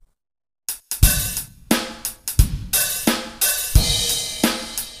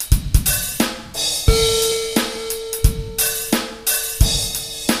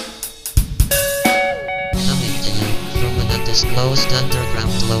most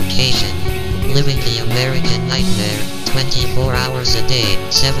underground location. Living the American nightmare, 24 hours a day,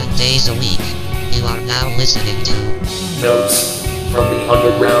 7 days a week. You are now listening to Notes from the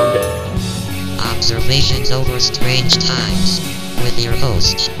Underground. Observations Over Strange Times, with your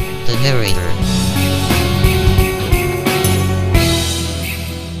host, the narrator.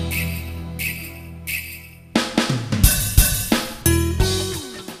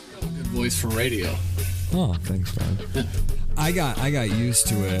 Good voice for radio. Oh, thanks, Todd. I got used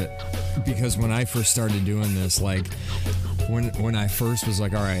to it because when I first started doing this, like when I first was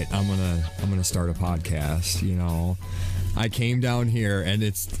like, all right, I'm gonna start a podcast, you know, I came down here and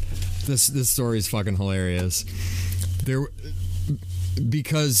it's this story is fucking hilarious.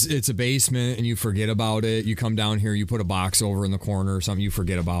 Because it's a basement and you forget about it, you come down here, you put a box over in the corner or something, you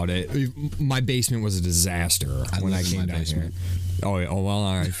forget about it. My basement was a disaster when I came down here. Oh, well,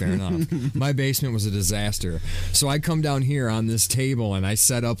 all right, fair enough. My basement was a disaster. So I come down here on this table and I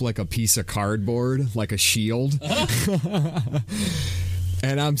set up like a piece of cardboard, like a shield.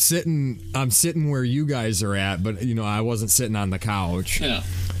 And I'm sitting where you guys are at, but you know, I wasn't sitting on the couch. Yeah.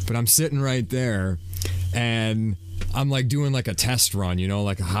 But I'm sitting right there and I'm like doing like a test run, you know,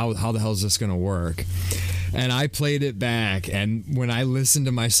 like how the hell is this gonna work? And I played it back, and when I listened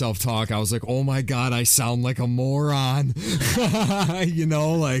to myself talk, I was like, oh my god, I sound like a moron. You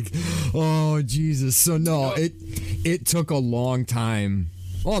know, like, oh Jesus. So no, it took a long time.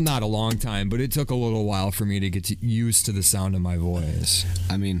 Well, not a long time, but it took a little while for me to get used to the sound of my voice.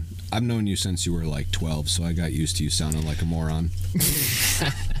 I mean, I've known you since you were like 12, so I got used to you sounding like a moron.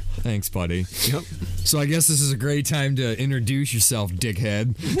 Thanks, buddy. Yep. So I guess this is a great time to introduce yourself,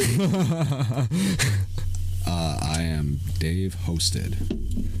 dickhead. I am Dave Hosted.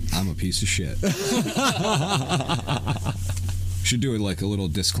 I'm a piece of shit. Should do it like a little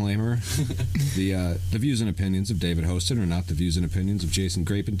disclaimer. The views and opinions of David Hosted are not the views and opinions of Jason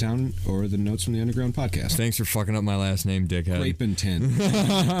Grapentown or the Notes from the Underground podcast. Thanks for fucking up my last name, dickhead. Grapenton.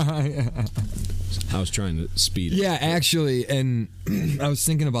 I was trying to speed it. Yeah, actually, and I was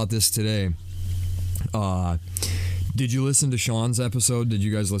thinking about this today. Did you listen to Sean's episode? Did you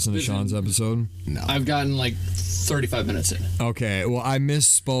guys listen to Sean's episode? No. I've gotten like 35 minutes in. Okay, well, I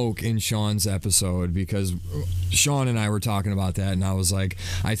misspoke in Sean's episode because Sean and I were talking about that, and I was like,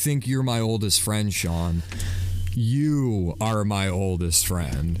 I think you're my oldest friend, Sean. You are my oldest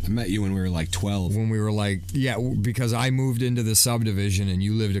friend. I met you when we were like 12. When we were like, yeah, because I moved into the subdivision and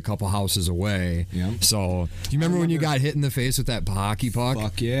you lived a couple houses away. Yeah. So, do you remember when you got hit in the face with that hockey puck?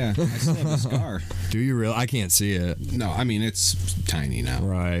 Fuck yeah. I still have a scar. Do you really? I can't see it. No, I mean, it's tiny now.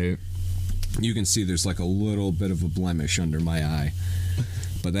 Right. You can see there's like a little bit of a blemish under my eye.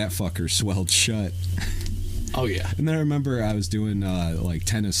 But that fucker swelled shut. Oh, yeah. And then I remember I was doing like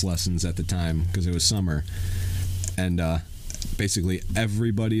tennis lessons at the time because it was summer. And basically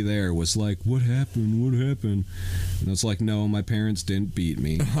everybody there was like, what happened? What happened? And I was like, no, my parents didn't beat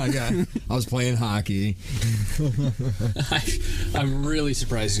me. I was playing hockey. I'm really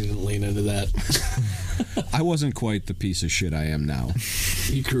surprised you didn't lean into that. I wasn't quite the piece of shit I am now.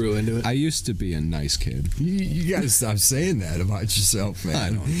 You grew into it. I used to be a nice kid. You gotta stop saying that about yourself, man. I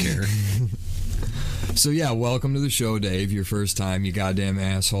don't care. So yeah, welcome to the show, Dave. Your first time, you goddamn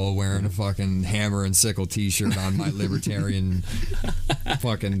asshole, wearing a fucking hammer and sickle t-shirt on my libertarian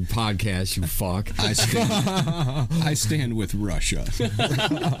fucking podcast, you fuck. I stand with Russia.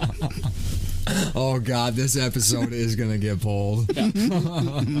 Oh god, this episode is gonna get pulled.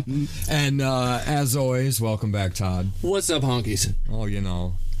 And as always, welcome back, Todd. What's up, honkies? Oh, you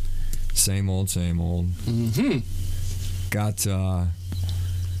know, same old, same old. Mm-hmm. Got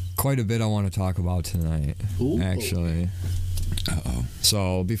quite a bit I want to talk about tonight. Ooh. Actually. Uh-oh.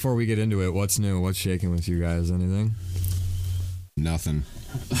 So before we get into it, what's new? What's shaking with you guys? Anything? Nothing.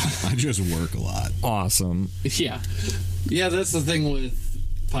 I just work a lot. Awesome. Yeah. Yeah, that's the thing with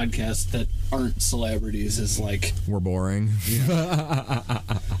podcasts that aren't celebrities is like... We're boring.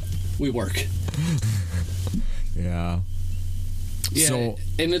 We work. Yeah. Yeah, So,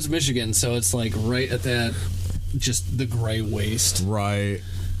 and it's Michigan, so it's like right at that, just the gray waste. right.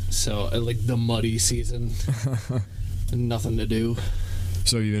 So, like the muddy season. Nothing to do.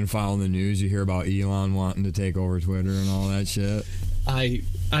 So you've been following the news? You hear about Elon wanting to take over Twitter and all that shit? I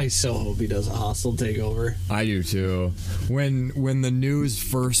so hope he does a hostile takeover. I do too. When the news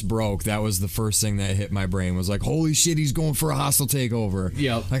first broke, that was the first thing that hit my brain. Was like, holy shit, he's going for a hostile takeover.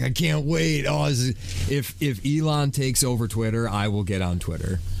 Yep. Like, I can't wait. Oh, if Elon takes over Twitter, I will get on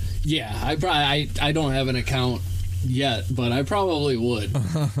Twitter. Yeah, I don't have an account yet, but I probably would.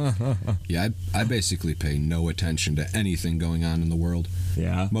 Yeah, I basically pay no attention to anything going on in the world.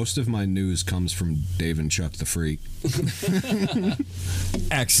 Yeah. Most of my news comes from Dave and Chuck the Freak.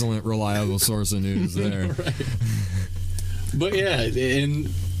 Excellent, reliable source of news there. Right. But yeah, and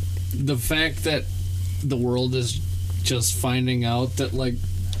the fact that the world is just finding out that, like,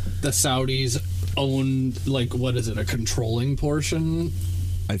 the Saudis own, like, what is it, a controlling portion?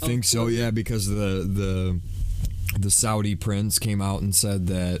 I think so, yeah, because the Saudi prince came out and said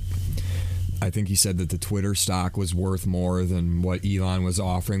that, I think he said that the Twitter stock was worth more than what Elon was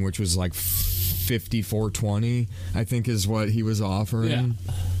offering, which was like 54.20, I think is what he was offering. Yeah.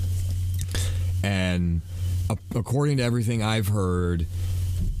 And according to everything I've heard,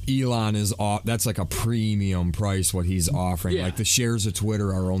 Elon is that's like a premium price what he's offering. Yeah. Like the shares of Twitter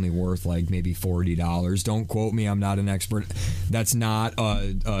are only worth like maybe $40. Don't quote me, I'm not an expert. That's not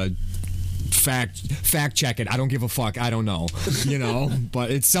a fact check it. I don't give a fuck. I don't know.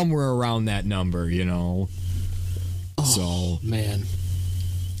 But it's somewhere around that number, Oh, man.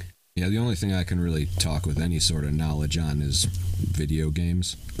 Yeah, the only thing I can really talk with any sort of knowledge on is video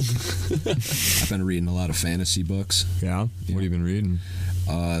games. I've been reading a lot of fantasy books. Yeah? What have you been reading?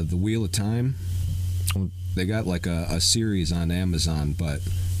 The Wheel of Time. They got like a series on Amazon, but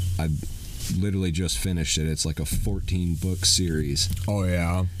I literally just finished it. It's like a 14-book series. Oh,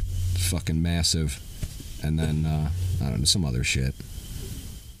 yeah. Fucking massive. And then, I don't know, some other shit.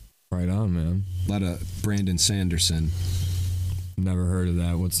 Right on, man. A lot of Brandon Sanderson. Never heard of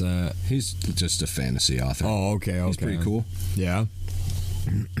that. What's that? He's just a fantasy author. Oh, okay. He's pretty cool. Yeah.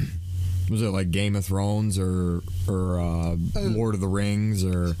 Was it like Game of Thrones or Lord of the Rings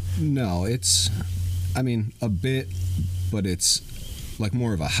or? No, it's, I mean, a bit, but it's like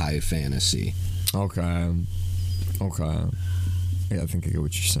more of a high fantasy. Okay. Yeah, I think I get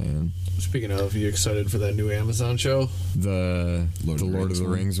what you're saying. Speaking of, are you excited for that new Amazon show? The Lord of the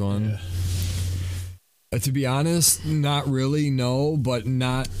Rings one? Yeah. To be honest, not really, no, but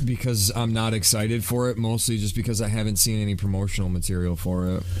not because I'm not excited for it, mostly just because I haven't seen any promotional material for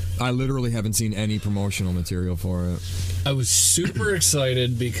it. I literally haven't seen any promotional material for it. I was super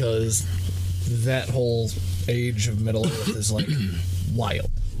excited because that whole age of Middle Earth is, like, wild.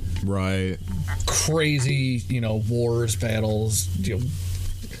 Right. Crazy, wars, battles,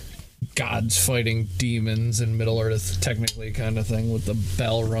 gods fighting demons in Middle Earth, technically, kind of thing, with the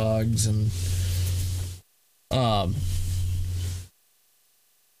Balrogs and...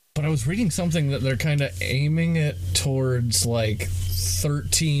 But I was reading something that they're kind of aiming it towards, like,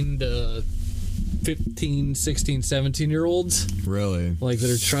 13 to 15, 16, 17-year-olds. Really? Like,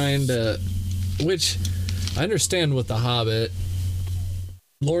 they're trying to... Which, I understand with The Hobbit.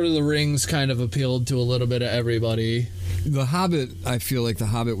 Lord of the Rings kind of appealed to a little bit of everybody. The Hobbit, I feel like The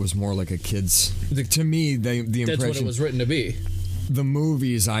Hobbit was more like a kid's... To me, the impression... That's what it was written to be. The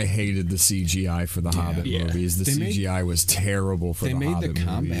movies, I hated the CGI for the Hobbit movies. The CGI was terrible for the Hobbit movies. They made the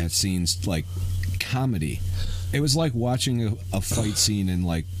combat scenes like comedy. It was like watching a fight scene in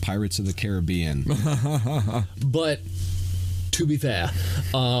like Pirates of the Caribbean. But to be fair,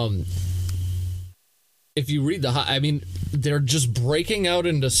 if you read they're just breaking out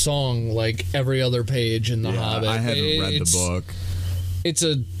into song like every other page in the Hobbit. I haven't read the book. It's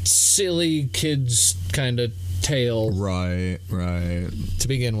a silly kids kind of tale, right, to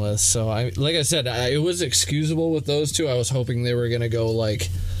begin with. So like I said, it was excusable with those two. I was hoping they were gonna go like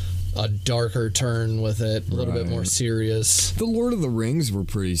a darker turn with it, a little bit more serious. The Lord of the Rings were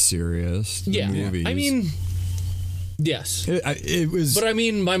pretty serious. Movies. I mean, yes, it was. But I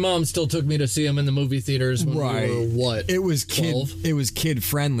mean, my mom still took me to see them in the movie theaters when we were what? It was 12? It was kid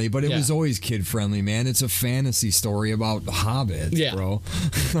friendly, but it was always kid friendly, man. It's a fantasy story about hobbits, bro.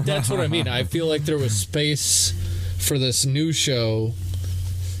 That's what I mean. I feel like there was space for this new show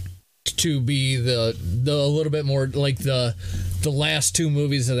to be the a little bit more like the last two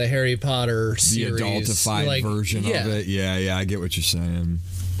movies of the Harry Potter series, the adultified version of it. Yeah, I get what you're saying.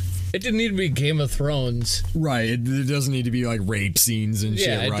 It didn't need to be Game of Thrones. Right. It doesn't need to be like rape scenes and shit.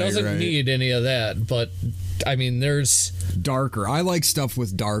 Yeah, it doesn't need any of that. But, I mean, there's... Darker. I like stuff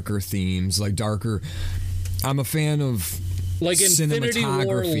with darker themes. Like darker... I'm a fan of like Infinity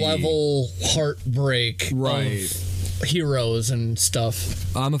War level heartbreak of heroes and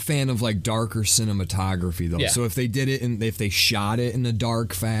stuff. I'm a fan of like darker cinematography though. So if they did it and if they shot it in a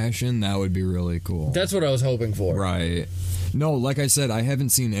dark fashion, that would be really cool. That's what I was hoping for. Right. No, like I said, I haven't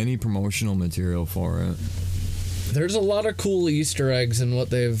seen any promotional material for it. There's a lot of cool Easter eggs in what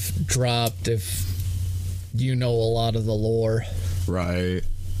they've dropped if you know a lot of the lore. Right.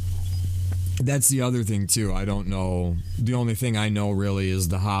 That's the other thing too. I don't know. The only thing I know really is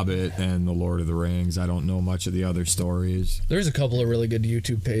The Hobbit and The Lord of the Rings. I don't know much of the other stories. There's a couple of really good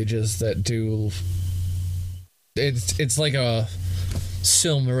YouTube pages that do. It's like a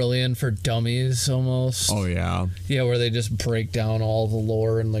Silmarillion for dummies almost. Oh yeah. Yeah, where they just break down all the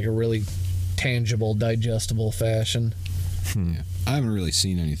lore in like a really tangible, digestible fashion. Yeah. I haven't really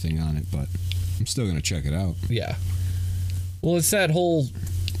seen anything on it, but I'm still gonna check it out. Yeah. Well, it's that whole.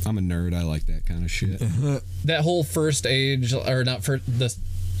 I'm a nerd. I like that kind of shit. That whole first age, or not for the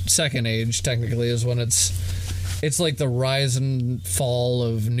second age, technically, is when it's like the rise and fall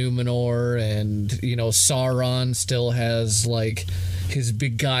of Numenor, and Sauron still has like his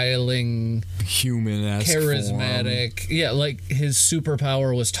beguiling, human-esque charismatic form. Yeah, like his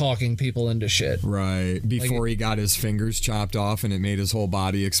superpower was talking people into shit. Right. Before he got his fingers chopped off and it made his whole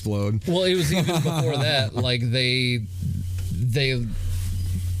body explode. Well, it was even before that. Like they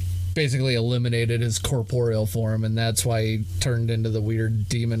basically eliminated his corporeal form, and that's why he turned into the weird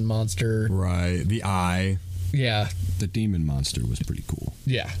demon monster. Right. The eye. Yeah. The demon monster was pretty cool.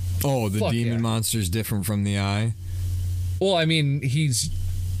 Yeah. Oh, the Fuck demon yeah. monster's different from the eye? Well, I mean,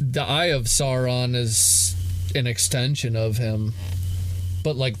 the Eye of Sauron is an extension of him,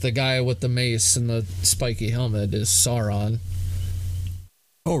 but like the guy with the mace and the spiky helmet is Sauron.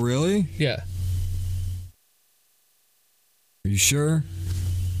 Oh, really? Yeah. Are you sure?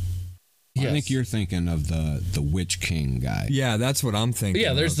 Yes. I think you're thinking of the Witch King guy. Yeah, that's what I'm thinking.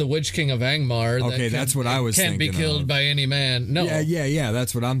 Yeah, there's the Witch King of Angmar. Okay, that's what I was can't thinking be killed of. by any man. No. Yeah,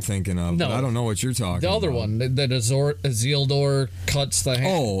 that's what I'm thinking of. No. But I don't know what you're talking The about. other one, that Isildur cuts the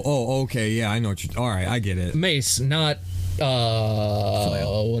hand. Oh, okay, yeah, I know what you're... All right, I get it. Mace, not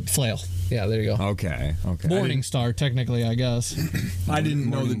flail. Yeah, there you go. Okay. Morning Star, technically, I guess. I didn't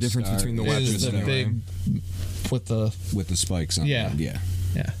know the Morning difference Star between the is weapons. Is the anyway. big with the spikes on Yeah. the end. Yeah.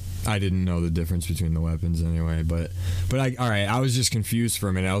 yeah. I didn't know the difference between the weapons anyway, but all right, I was just confused for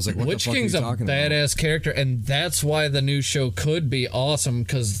a minute. I was like, what Witch the fuck King's are a you talking badass character, and that's why the new show could be awesome,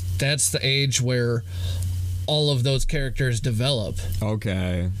 because that's the age where all of those characters develop. about?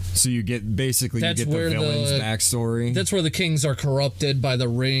 Okay. So you get the That's villain's where backstory? That's where the kings are corrupted by the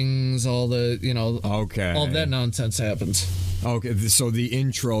rings, all the, Okay. all that nonsense happens. Okay, so the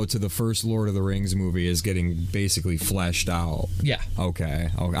intro to the first Lord of the Rings movie is getting basically fleshed out. Yeah. Okay,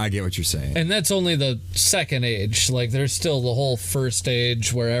 I get what you're saying. And that's only the second age. Like, there's still the whole first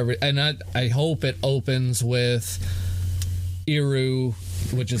age where and I hope it opens with Eru,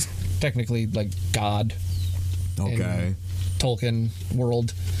 which is technically like God. Okay. Tolkien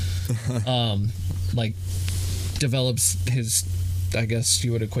world. Like, develops his, I guess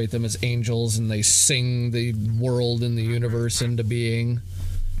you would equate them as angels, and they sing the world and the universe into being,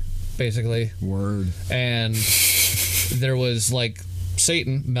 basically. Word. And there was like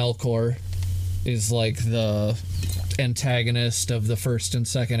Satan, Melkor, is like the antagonist of the first and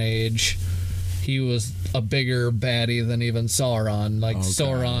second age. He was a bigger baddie than even Sauron. Like, Okay.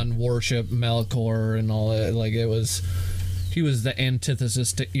 Sauron worshipped Melkor and all that. Like, he was the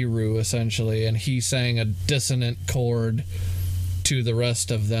antithesis to Eru, essentially, and he sang a dissonant chord to the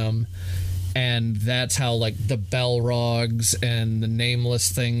rest of them, and that's how like the Balrogs and the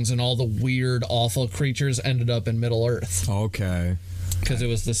nameless things and all the weird, awful creatures ended up in Middle Earth, Okay. because it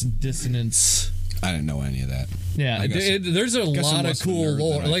was this dissonance. I didn't know any of that. Yeah, I guess- there's a guess I'm lot of less of a cool nerd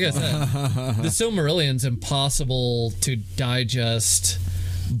lore. than I Like I said, the Silmarillion's impossible to digest,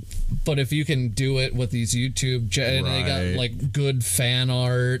 but if you can do it with these YouTube, and they got Right. like good fan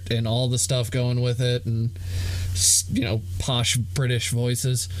art and all the stuff going with it, and posh British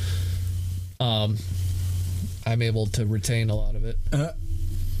voices, I'm able to retain a lot of it.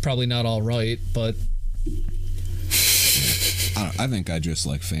 Probably not all right, but I think I just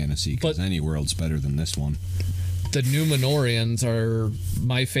like fantasy, because But- any world's better than this one. the Numenorians are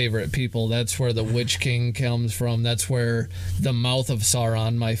my favorite people. That's where the Witch King comes from. That's where the Mouth of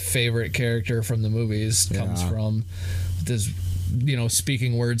Sauron, my favorite character from the movies, comes Yeah. from. This,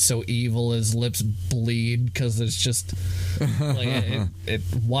 speaking words so evil his lips bleed, because it's just like it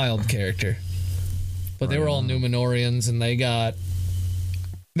wild character. But they were all Numenorians, and they got.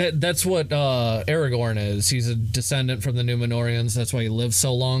 That's what Aragorn is. He's a descendant from the Numenorians. That's why he lives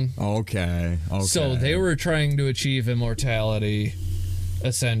so long. Okay. So they were trying to achieve immortality,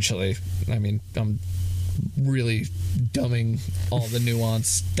 essentially. I mean, I'm really dumbing all the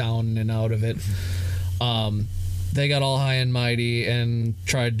nuance down and out of it. They got all high and mighty and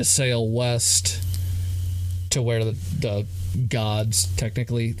tried to sail west to where the gods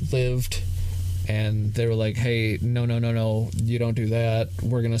technically lived. And they were like, hey, no, you don't do that.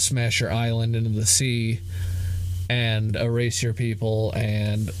 We're going to smash your island into the sea and erase your people.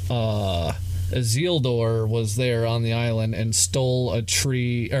 And Isildur was there on the island and stole a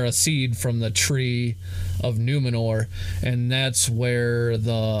tree or a seed from the tree of Numenor, and that's where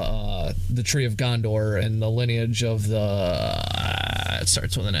the tree of Gondor and the lineage of the it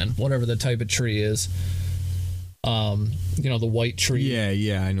starts with an N, whatever the type of tree is. The white tree.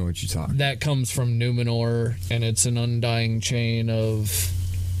 Yeah, I know what you're talking. That comes from Numenor, and it's an undying chain of.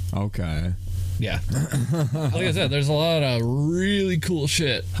 Okay. Yeah. Like I said, there's a lot of really cool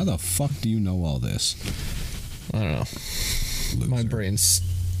shit. How the fuck do you know all this? I don't know. Loser. My brain's.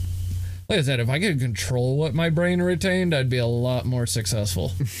 Like I said, if I could control what my brain retained, I'd be a lot more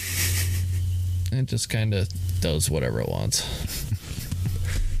successful. It just kind of does whatever it wants.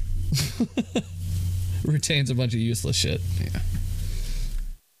 Retains a bunch of useless shit. Yeah.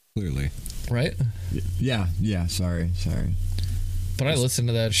 Clearly. Right? Yeah, sorry. But I listen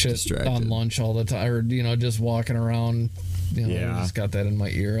to that shit distracted. on lunch all the time, or just walking around. I just got that in my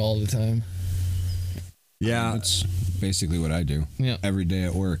ear all the time. Yeah, that's basically what I do. Yeah. Every day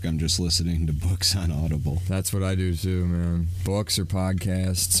at work, I'm just listening to books on Audible. That's what I do too, man. Books or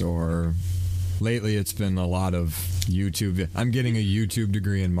podcasts, or lately it's been a lot of YouTube. I'm getting a YouTube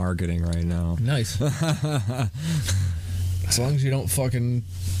degree in marketing right now. Nice. As long as you don't fucking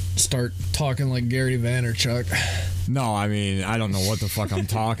start talking like Gary Vaynerchuk. No, I mean, I don't know what the fuck I'm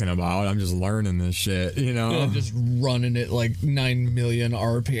talking about. I'm just learning this shit, Yeah, just running it like 9 million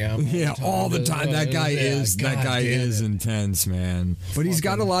RPM. Yeah, all the time. That guy is intense, man. But he's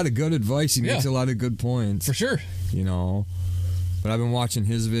got a lot of good advice. He makes a lot of good points. For sure. But I've been watching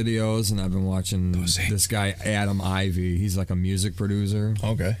his videos, and I've been watching this guy, Adam Ivy. He's like a music producer.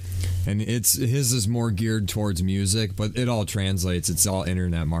 Okay. And his is more geared towards music, but it all translates. It's all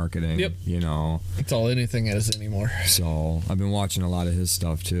internet marketing. Yep. It's all anything is anymore. So I've been watching a lot of his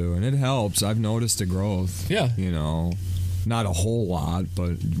stuff too, and it helps. I've noticed a growth. Yeah. Not a whole lot,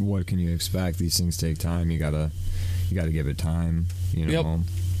 but what can you expect? These things take time. You gotta give it time. Yep.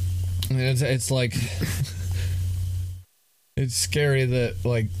 It's like. It's scary that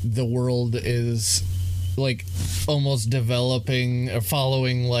like the world is like almost developing or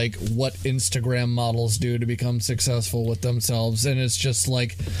following like what Instagram models do to become successful with themselves, and it's just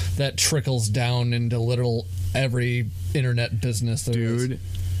like that trickles down into literal every internet business there is.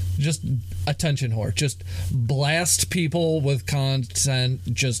 Just attention whore. Just blast people with content.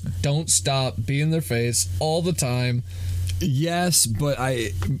 Just don't stop. Be in their face all the time. Yes, but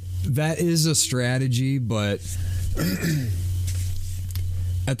that is a strategy, but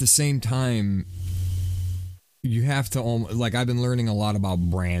at the same time, you have to, like, I've been learning a lot about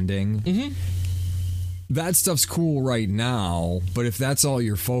branding. Mm-hmm. That stuff's cool right now, but if that's all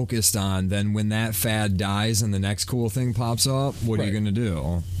you're focused on, then when that fad dies and the next cool thing pops up, what are you going to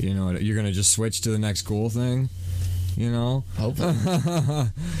do? You're going to just switch to the next cool thing? Hopefully.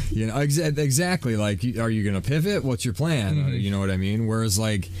 Exactly. Like, are you going to pivot? What's your plan? Mm-hmm. You know what I mean? Whereas,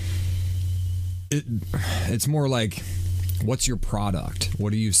 like, it's more like, what's your product?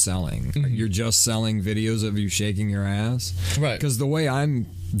 What are you selling? Mm-hmm. You're just selling videos of you shaking your ass? Right. Because the way I'm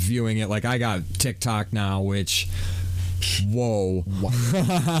viewing it, like, I got TikTok now, which, whoa.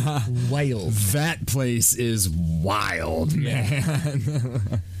 Wild. That place is wild,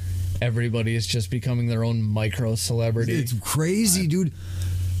 man. Everybody is just becoming their own micro celebrity. It's crazy, dude.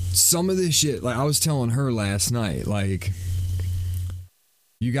 Some of this shit, like, I was telling her last night, like,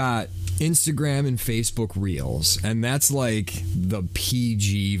 you got Instagram and Facebook Reels, and that's like the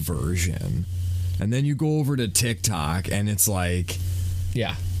PG version. And then you go over to TikTok, and it's like,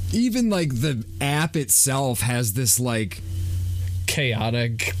 yeah, even like the app itself has this like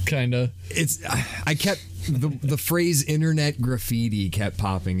chaotic kind of. I kept the phrase internet graffiti kept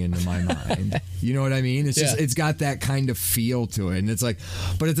popping into my mind. You know what I mean? It's just, it's got that kind of feel to it. And it's like,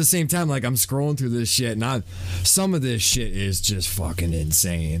 but at the same time, like, I'm scrolling through this shit, and some of this shit is just fucking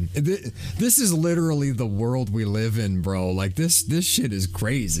insane. This is literally the world we live in, bro. Like, this shit is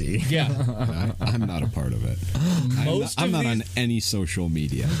crazy. Yeah. I'm not a part of it. I'm not on any social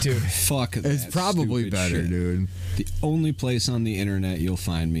media. Dude. Fuck that. It's probably better, shit. dude. The only place on the internet you'll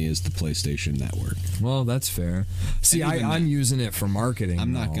find me is the PlayStation Network. Well, that's fair. See, I'm using it for marketing.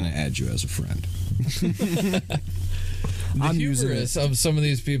 I'm not going to add you as a friend. I'm using it of some of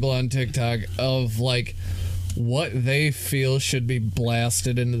these people on TikTok of like what they feel should be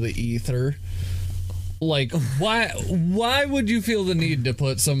blasted into the ether. Like, why would you feel the need to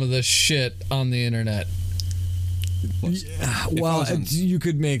put some of this shit on the internet? Well, you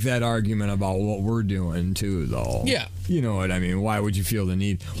could make that argument about what we're doing too, though. Yeah. You know what I mean? Why would you feel the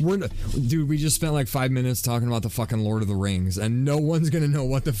need? Dude, we just spent like 5 minutes talking about the fucking Lord of the Rings, and no one's gonna know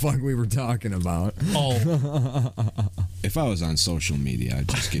what the fuck we were talking about. Oh. If I was on social media, I'd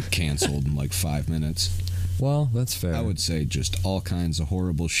just get canceled in like 5 minutes. Well, that's fair. I would say just all kinds of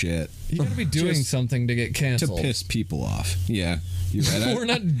horrible shit You gotta be doing something to get to canceled. piss people off. Yeah, you're right. We're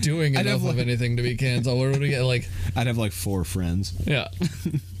not doing I'd enough have, of like- anything to be canceled. We're gonna get like, I'd have like 4 friends. yeah.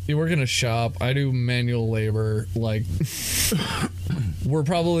 You work in a shop. I do manual labor. Like, we're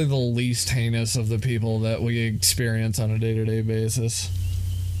probably the least heinous of the people that we experience on a day-to-day basis.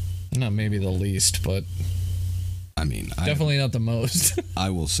 Not maybe the least, but I mean, definitely not the most.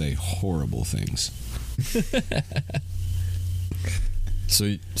 I will say horrible things. So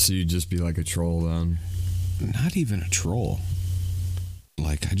you'd just be like a troll then? Not even a troll.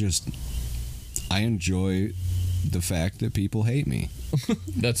 Like, I enjoy the fact that people hate me.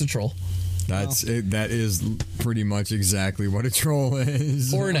 That's a troll. That's it. That is pretty much exactly what a troll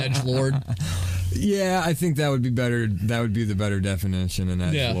is. Or an edgelord. Yeah, I think that would be better. That would be the better definition, an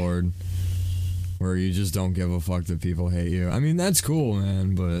edgelord. Where you just don't give a fuck that people hate you. I mean, that's cool,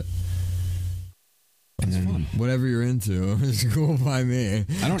 man, but It's fun. whatever you're into is cool by me.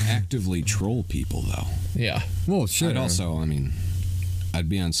 I don't actively troll people, though. Yeah. Well, sure. I'd also, I mean, I'd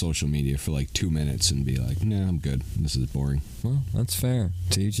be on social media for like 2 minutes and be like, nah, I'm good. This is boring. Well, that's fair.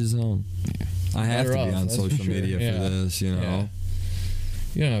 To each his own. Yeah. I have Better to be off, on that's for social sure. media Yeah. for this, you know. Yeah.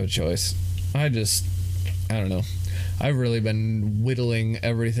 You don't have a choice. I don't know. I've really been whittling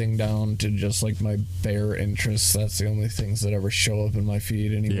everything down to just like my bare interests. That's the only things that ever show up in my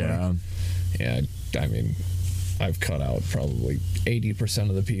feed anymore. Yeah. Yeah, I mean, I've cut out probably 80%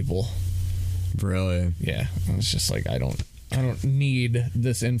 of the people. Really. Yeah, it's just like I don't need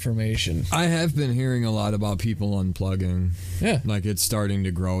this information. I have been hearing a lot about people unplugging. Yeah. Like it's starting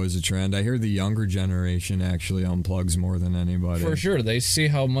to grow as a trend. I hear the younger generation actually unplugs more than anybody. For sure. They see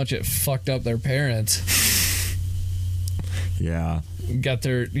how much it fucked up their parents. Yeah. Got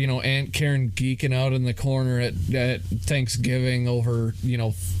their, Aunt Karen geeking out in the corner at Thanksgiving over,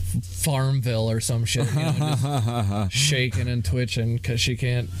 Farmville or some shit. Just shaking and twitching because she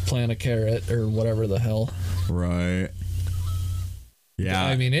can't plant a carrot or whatever the hell. Right. Yeah.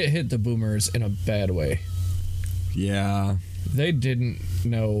 I mean, it hit the boomers in a bad way. Yeah. They didn't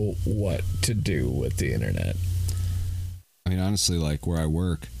know what to do with the internet. I mean, honestly, like where I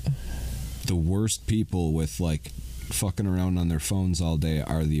work, the worst people with like fucking around on their phones all day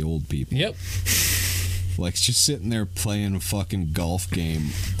are the old people. Yep. Like just sitting there playing a fucking golf game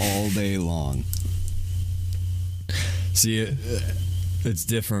all day long. See, it's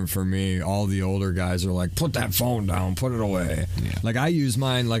different for me. All the older guys are like, put that phone down, put it away. Yeah. Like I use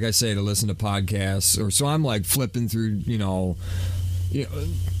mine, like I say, to listen to podcasts, or so I'm like flipping through, That's the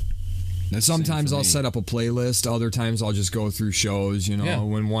same sometimes for I'll me. set up a playlist. Other times I'll just go through shows. Yeah.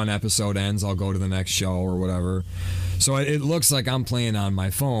 When one episode ends, I'll go to the next show or whatever. So it looks like I'm playing on my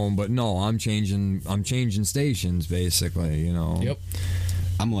phone, but no, I'm changing stations basically. Yep.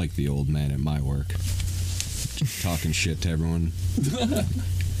 I'm like the old man at my work, just talking shit to everyone.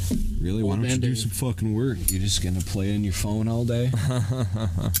 Really? Why don't you do some fucking work? You're just gonna play on your phone all day? But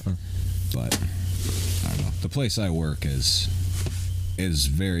I don't know. The place I work is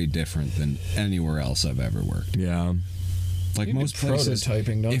very different than anywhere else I've ever worked. Yeah. Like You do most places,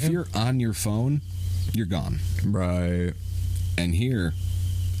 prototyping, don't if you? you're on your phone, you're gone. Right. And here,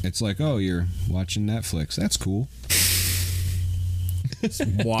 it's like, oh, you're watching Netflix. That's cool.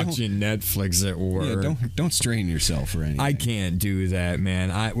 Watching Netflix at work. Yeah, don't strain yourself or anything. I can't do that, man.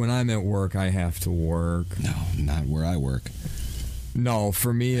 When I'm at work, I have to work. No, not where I work. No,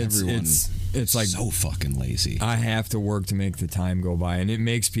 for me, Everyone it's like so fucking lazy. I have to work to make the time go by, and it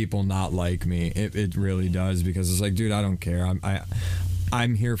makes people not like me. It really does, because it's like, dude, I don't care.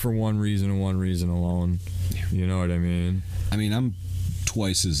 I'm here for one reason and one reason alone. You know what I mean? I mean, I'm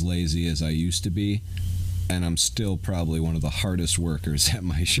twice as lazy as I used to be, and I'm still probably one of the hardest workers at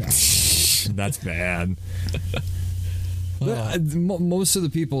my shop. That's bad. Most of the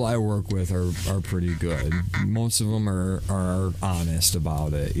people I work with are pretty good. Most of them are honest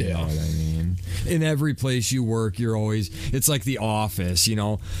about it. You know what I mean? In every place you work, you're always... It's like The Office,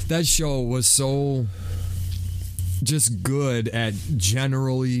 That show was so just good at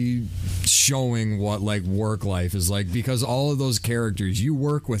generally showing what like work life is like, because all of those characters, you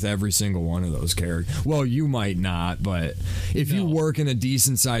work with every single one of those characters. Well, you might not, but if you work in a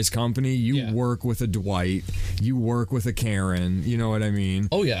decent sized company, you work with a Dwight, you work with a Karen, you know what I mean?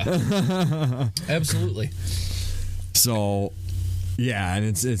 Oh yeah. Absolutely. So yeah, and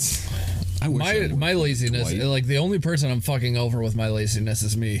it's I wish I worked my laziness, Dwight. like the only person I'm fucking over with my laziness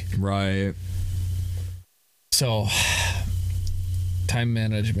is me. Right. So, time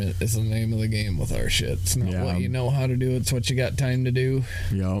management is the name of the game with our shit. It's not Yeah. what you know how to do, it's what you got time to do.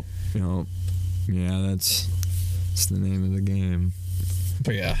 Yep. Yeah, that's the name of the game.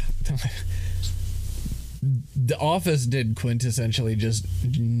 But yeah. The Office did quintessentially just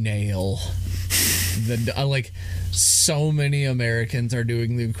nail like so many Americans are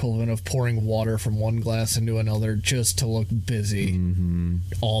doing the equivalent of pouring water from one glass into another just to look busy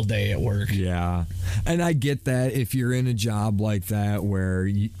all day at work. Yeah, and I get that if you're in a job like that where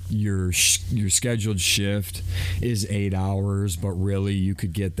your scheduled shift is 8 hours, but really you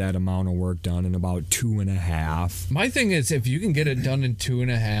could get that amount of work done in about 2.5. My thing is, if you can get it done in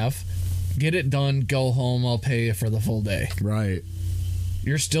 2.5, get it done, go home, I'll pay you for the full day. Right.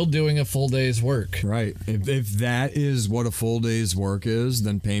 You're still doing a full day's work. Right. If that is what a full day's work is,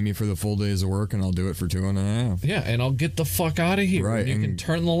 then pay me for the full day's work and I'll do it for 2.5. Yeah, and I'll get the fuck out of here. Right, You can and-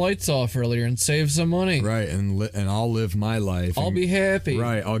 turn the lights off earlier and save some money. Right. And I'll live my life. I'll and- be happy.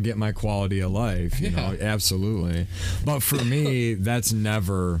 Right. I'll get my quality of life. You know, absolutely. But for me, that's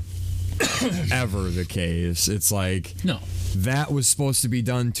never, ever the case. It's like, No. that was supposed to be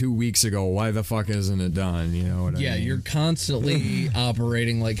done 2 weeks ago. Why the fuck isn't it done? You know what I mean? Yeah, you're constantly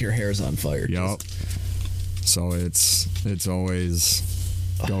operating like your hair's on fire. Yup. So it's always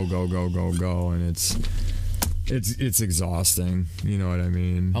go, and it's exhausting. You know what I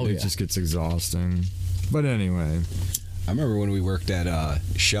mean? Oh, it yeah. just gets exhausting. But anyway, I remember when we worked at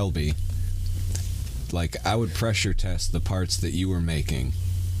Shelby, like I would pressure test the parts that you were making,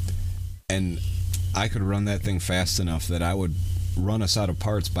 and I could run that thing fast enough that I would run us out of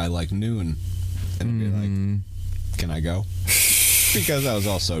parts by like noon, and be like, "Can I go?" Because I was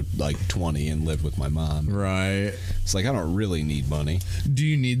also like 20 and lived with my mom. right? It's like I don't really need money. Do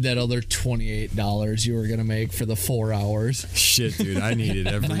you need that other $28 you were going to make for the 4 hours? Shit, dude, I needed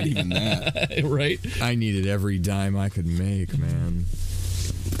Not every even that. Right? I needed every dime I could make, man.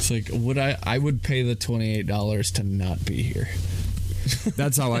 It's like, I would pay the $28 to not be here.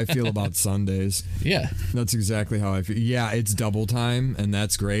 That's how I feel about Sundays. Yeah. That's exactly how I feel. Yeah, it's double time, and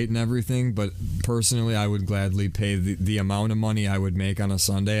that's great and everything, but personally, I would gladly pay the amount of money I would make on a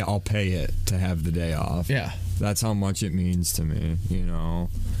Sunday. I'll pay it to have the day off. Yeah. That's how much it means to me, you know?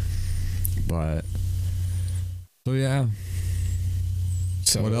 But, so yeah.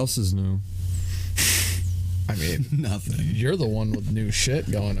 So What else is new? I mean, Nothing. you're the one with new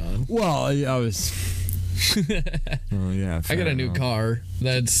shit going on. Well, I was... Oh, yeah. I fair got a new enough. car.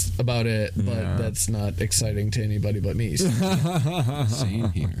 That's about it, but Yeah. that's not exciting to anybody but me. So,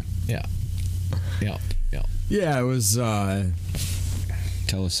 Same here. yeah. Yeah. Yeah. Yeah, it was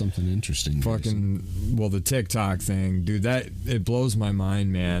Tell us something interesting. Jason. fucking... Well, the TikTok thing, dude, it blows my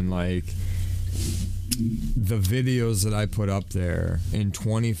mind, man. Like... The videos that I put up there in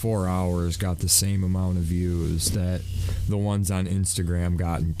 24 hours got the same amount of views that the ones on Instagram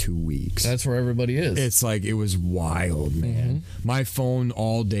got in 2 weeks. That's where everybody is. It's like, it was wild, man. My phone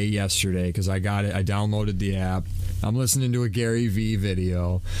all day yesterday, because I got it, I downloaded the app. I'm listening to a Gary Vee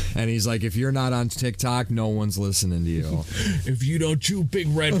video, and he's like, if you're not on TikTok, no one's listening to you. If you don't chew big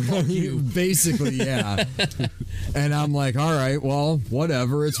red, fuck you. Basically, yeah. And I'm like, all right, well,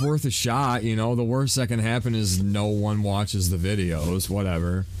 whatever. It's worth a shot. You know, the worst that can happen is no one watches the videos.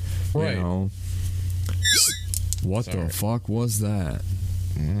 Whatever. Right. You know. What Sorry. the fuck was that?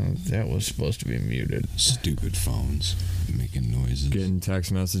 That was supposed to be muted. Stupid phones making noises. Getting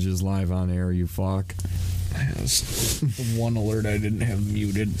text messages live on air, you fuck. That's the one alert I didn't have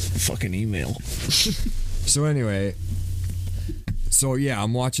muted. Fucking email. So anyway, so yeah,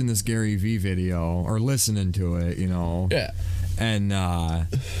 I'm watching this Gary Vee video or listening to it, you know. Yeah. And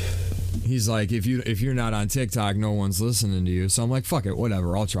he's like, if you're not on TikTok, no one's listening to you. So I'm like, fuck it,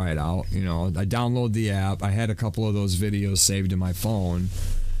 whatever, I'll try it out. You know, I download the app. I had a couple of those videos saved in my phone,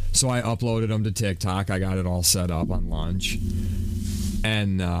 so I uploaded them to TikTok. I got it all set up on lunch,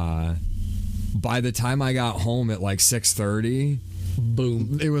 and by the time I got home at like 6:30.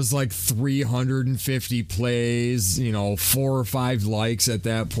 Boom. It was like 350 plays, you know, 4 or 5 likes at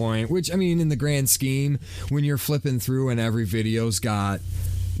that point, which, I mean, in the grand scheme, when you're flipping through and every video's got,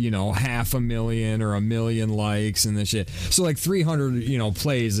 you know, 500,000 or 1 million likes and this shit. So like 300, you know,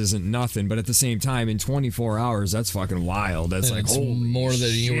 plays isn't nothing, but at the same time, in 24 hours, that's fucking wild. That's And like, it's holy more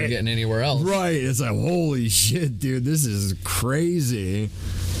than you were shit. getting anywhere else. Right. It's like, holy shit, dude, this is crazy.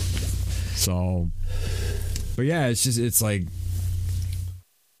 So, but yeah, it's like,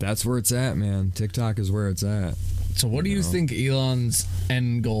 that's where it's at, man. TikTok is where it's at. So what do you think Elon's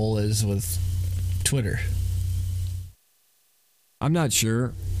end goal is with Twitter? I'm not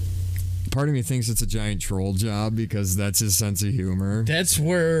sure. Part of me thinks it's a giant troll job because that's his sense of humor. That's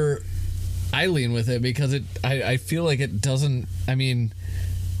where I lean with it, because I feel like it doesn't. I mean,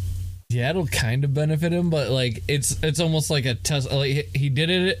 yeah, it'll kind of benefit him, but like it's almost like a Tesla. Like he did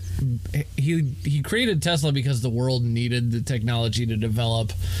it. He created Tesla because the world needed the technology to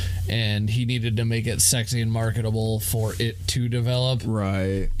develop, and he needed to make it sexy and marketable for it to develop.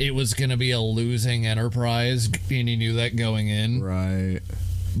 Right. It was going to be a losing enterprise, and he knew that going in. Right.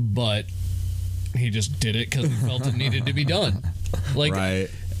 But he just did it because he felt it needed to be done. Like, right.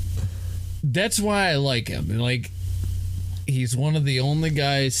 That's why I like him. Like, he's one of the only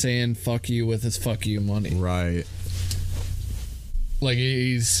guys saying fuck you with his fuck you money. Right. Like,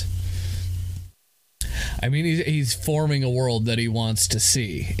 he's forming a world that he wants to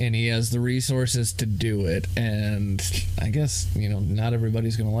see, and he has the resources to do it. And I guess, not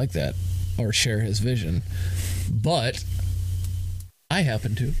everybody's going to like that or share his vision. But I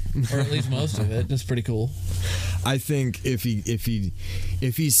happen to, or at least most of it. That's pretty cool. I think if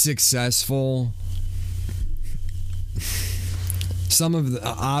he's successful,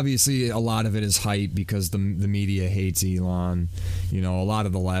 obviously a lot of it is hype because the media hates Elon. A lot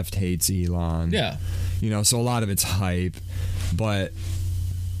of the left hates Elon. Yeah. So a lot of it's hype. But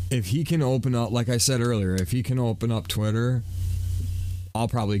if he can open up, like I said earlier, if he can open up Twitter, I'll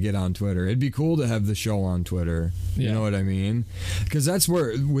probably get on Twitter. It'd be cool to have the show on Twitter. You know what I mean? Because that's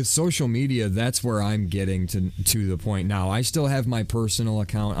where, with social media, that's where I'm getting to the point now. I still have my personal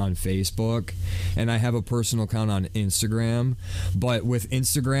account on Facebook, and I have a personal account on Instagram. But with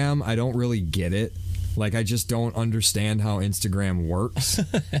Instagram, I don't really get it. Like, I just don't understand how Instagram works,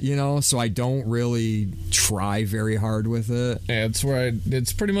 so I don't really try very hard with it. Yeah,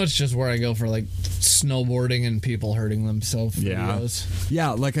 it's pretty much just where I go for, like, snowboarding and people hurting themselves videos.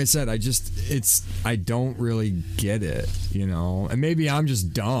 Yeah, like I said, I don't really get it, and maybe I'm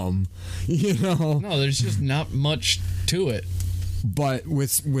just dumb, No, there's just not much to it. But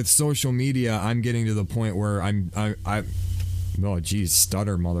with social media, I'm getting to the point where oh, geez,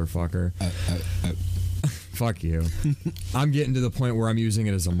 stutter, motherfucker. Fuck you. I'm getting to the point where I'm using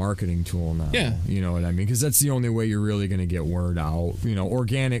it as a marketing tool now. Yeah. You know what I mean? Because that's the only way you're really going to get word out.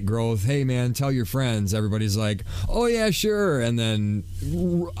 Organic growth. Hey, man, tell your friends. Everybody's like, oh, yeah, sure. And then,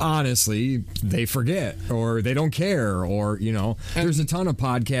 honestly, they forget or they don't care. Or, there's a ton of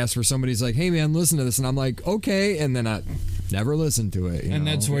podcasts where somebody's like, hey, man, listen to this. And I'm like, okay. And then I never listen to it. And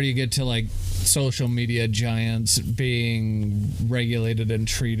that's where you get to, like, social media giants being regulated and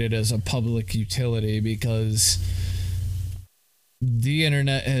treated as a public utility, because the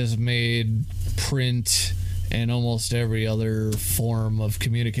internet has made print and almost every other form of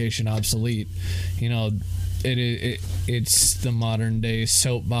communication obsolete. It's the modern day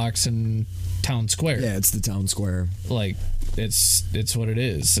soapbox and town square. Yeah, it's the town square. Like, it's what it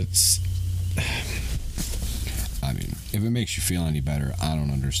is. I mean, if it makes you feel any better, I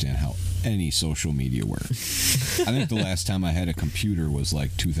don't understand how any social media works. I think the last time I had a computer was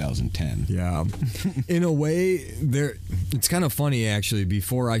like 2010. Yeah. In a way, it's kind of funny, actually. Right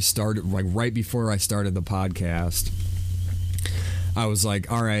before I started the podcast, I was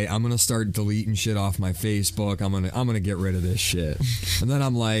like, all right, I'm going to start deleting shit off my Facebook. I'm going to get rid of this shit. And then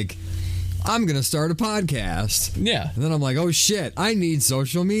I'm like, I'm going to start a podcast. Yeah. And then I'm like, oh shit, I need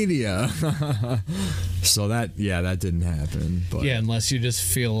social media. So that didn't happen. But yeah, unless you just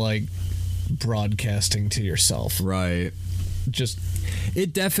feel like broadcasting to yourself. Right.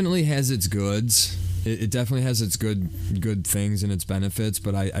 It definitely has its goods. It definitely has its good things and its benefits,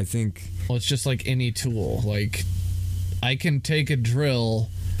 but I think... Well, it's just like any tool. Like, I can take a drill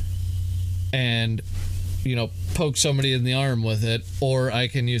and... poke somebody in the arm with it, or I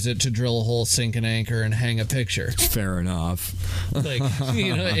can use it to drill a hole, sink an anchor, and hang a picture. Fair enough. Like,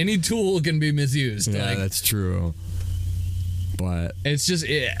 any tool can be misused. Yeah, that's true. But it's just...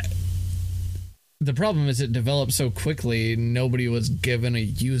 The problem is it developed so quickly, nobody was given a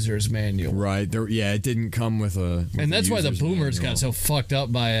user's manual. Right. It didn't come with a... And that's why the boomers got so fucked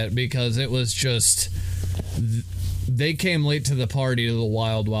up by it, because it was just... They came late to the party to the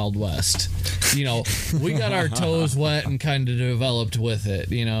wild, wild west. We got our toes wet and kind of developed with it,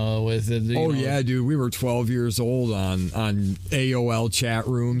 yeah, dude. We were 12 years old on AOL chat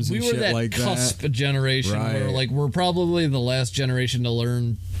rooms and shit like that. We were that cusp generation where, we're probably the last generation to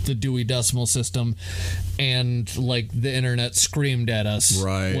learn the Dewey Decimal System, and, the internet screamed at us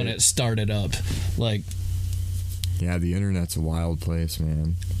when it started up. Yeah, the internet's a wild place,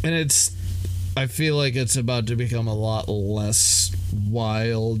 man. And I feel like it's about to become a lot less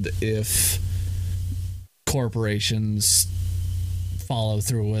wild if corporations follow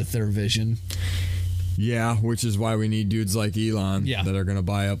through with their vision. Yeah, which is why we need dudes like Elon that are going to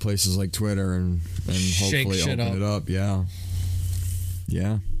buy up places like Twitter and hopefully open it up. Yeah.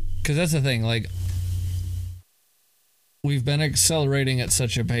 Yeah. Because that's the thing, like, we've been accelerating at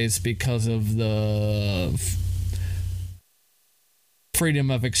such a pace because of the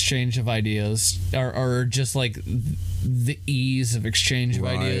freedom of exchange of ideas, or just like the ease of exchange of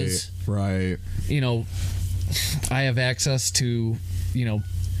ideas. Right. You know, I have access to, you know,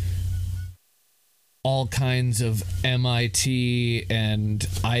 all kinds of MIT and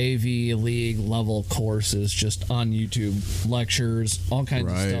Ivy League level courses just on YouTube, lectures, all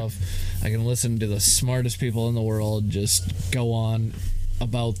kinds of stuff. I can listen to the smartest people in the world just go on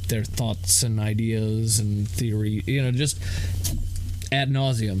about their thoughts and ideas and theory, you know, just ad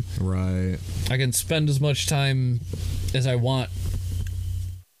nauseum. Right. I can spend as much time as I want,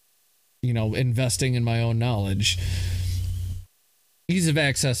 you know, investing in my own knowledge. Ease of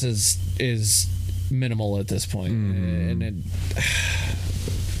access is minimal at this point. And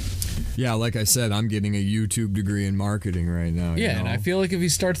yeah, like I said, I'm getting a YouTube degree in marketing right now. Yeah, you know? and I feel like if you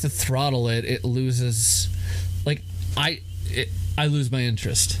start to throttle it, it loses. Like I lose my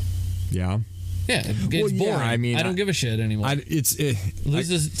interest. Yeah. Yeah, it's boring. I mean, I don't give a shit anymore. It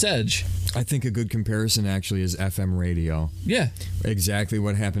loses its edge. I think a good comparison actually is FM radio. Yeah. Exactly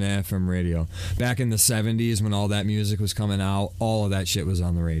what happened to FM radio. Back in the 70s when all that music was coming out, all of that shit was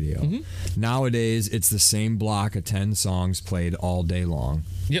on the radio. Nowadays, it's the same block of 10 songs played all day long.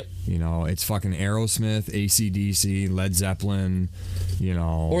 Yep. You know, it's fucking Aerosmith, AC/DC, Led Zeppelin, you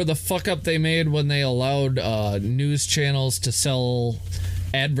know. Or the fuck up they made when they allowed news channels to sell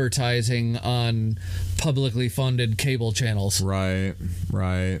advertising on publicly funded cable channels. Right.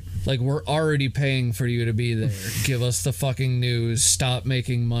 Like, we're already paying for you to be there. Give us the fucking news. Stop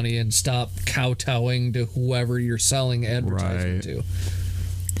making money and stop kowtowing to whoever you're selling advertising to.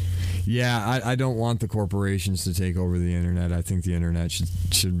 Yeah, I don't want the corporations to take over the internet. I think the internet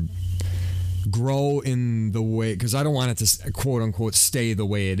should grow in the way, because I don't want it to quote unquote stay the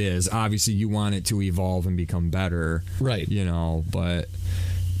way it is. Obviously, you want it to evolve and become better. Right. You know, but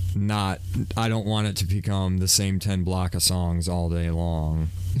I don't want it to become the same 10 block of songs all day long,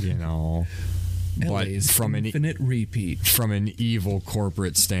 you know. But from an infinite repeat, from an evil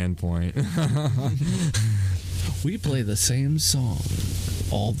corporate standpoint, we play the same song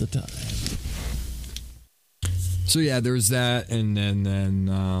all the time. So yeah, there's that, and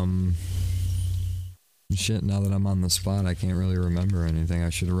then shit. Now that I'm on the spot, I can't really remember anything. I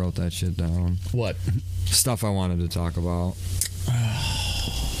should have wrote that shit down. What stuff I wanted to talk about?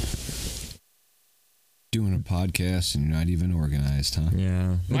 Doing a podcast and you're not even organized, huh?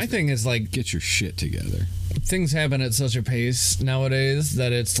 Yeah. My thing is, like, get your shit together. Things happen at such a pace nowadays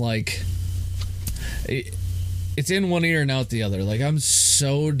that it's like it's in one ear and out the other. Like, I'm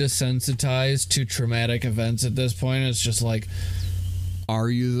so desensitized to traumatic events at this point. It's just like, are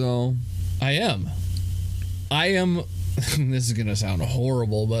you though? I am. This is gonna sound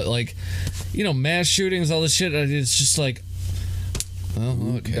horrible, but, like, you know, mass shootings, all this shit. It's just like,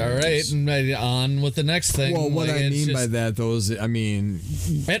 oh, okay, all right, and on with the next thing. Well, what I mean by that, though, is, I mean,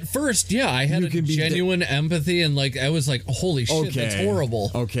 at first, yeah, I had a genuine empathy, and, like, I was like, holy shit, that's horrible.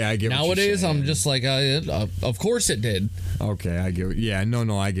 Okay, I get. Nowadays, I'm just like, of course it did. Okay, I get. Yeah,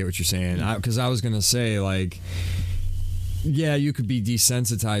 no, I get what you're saying. Because I was gonna say, like, yeah, you could be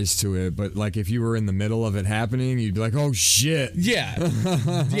desensitized to it, but, like, if you were in the middle of it happening, you'd be like, oh shit. Yeah,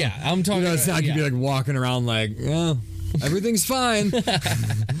 yeah, I'm talking. You know, it's not gonna be like walking around like, yeah. Everything's fine.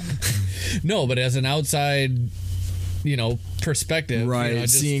 No, but as an outside, you know, perspective, right? You know,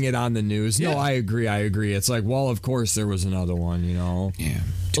 just seeing it on the news. Yeah. No, I agree. It's like, well, of course there was another one. You know, yeah,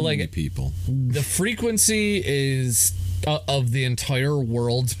 too many people. The frequency is of the entire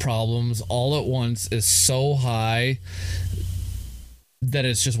world's problems all at once is so high that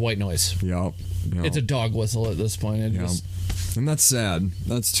it's just white noise. Yep. It's a dog whistle at this point. And that's sad.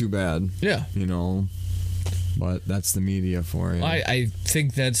 That's too bad. Yeah. You know. But that's the media for you. I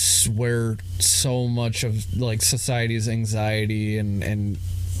think that's where so much of, like, society's anxiety and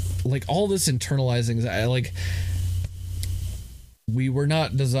like all this internalized anxiety, like, we were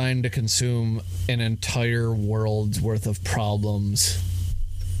not designed to consume an entire world's worth of problems.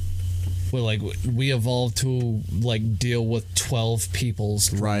 Well, like, we evolved to, like, deal with 12 people's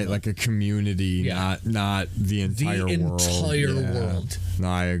trauma. Right, like a community, not the entire world. The entire world. No,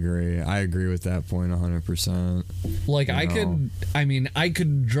 I agree. I agree with that point 100%. Like, I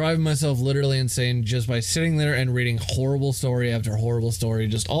could drive myself literally insane just by sitting there and reading horrible story after horrible story.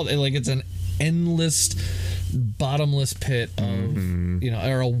 Just all, like, it's an endless, bottomless pit of, you know,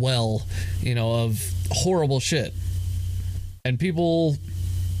 or a well, you know, of horrible shit. And people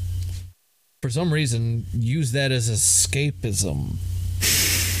for some reason, use that as escapism.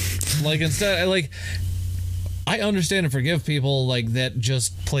 Like, instead, like, I understand and forgive people, like, that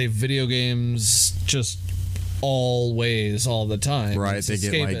just play video games just always, all the time. Right, It's they get,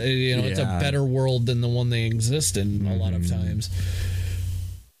 escape- like, it's a yeah. better world than the one they exist in a lot of times.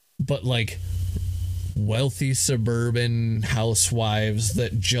 But, like, wealthy suburban housewives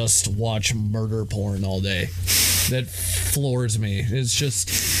that just watch murder porn all day. That floors me. It's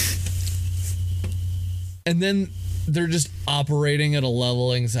just... And then they're just operating at a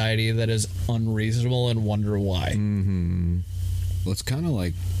level of anxiety that is unreasonable and wonder why. Well, it's kind of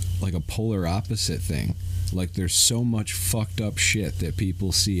like a polar opposite thing. Like, there's so much fucked up shit that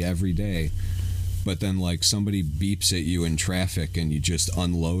people see every day, but then, like, somebody beeps at you in traffic and you just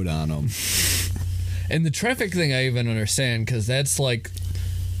unload on them. And the traffic thing I even understand, because that's like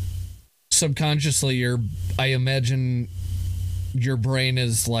subconsciously I imagine your brain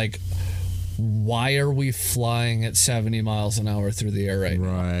is like, why are we flying at 70 miles an hour through the air right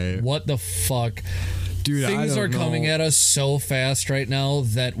now? What the fuck? Dude, things are coming know. at us so fast right now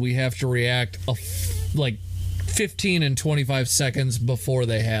that we have to react like 15 and 25 seconds before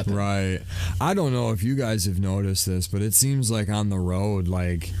they happen. Right. I don't know if you guys have noticed this, but it seems like on the road,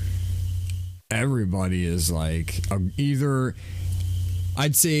 like, everybody is like either,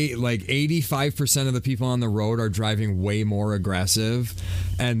 I'd say like 85% of the people on the road are driving way more aggressive,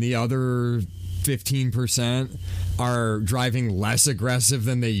 and the other 15% are driving less aggressive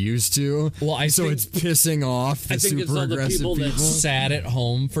than they used to. Well, so think, it's pissing off the I think super it's all the aggressive people that sat at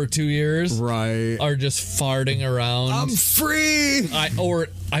home for 2 years, right, are just farting around. I'm free.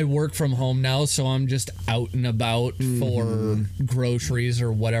 I work from home now, so I'm just out and about for groceries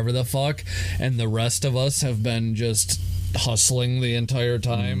or whatever the fuck, and the rest of us have been just hustling the entire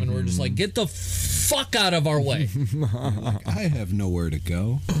time, and we're just like, get the fuck out of our way. I have nowhere to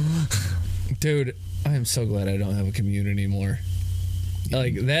go. Dude, I am so glad I don't have a commute anymore.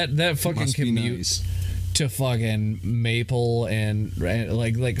 Like, that fucking Must be commute nice. to fucking Maple and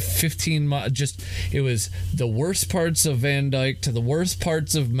like 15 miles. Just, it was the worst parts of Van Dyke to the worst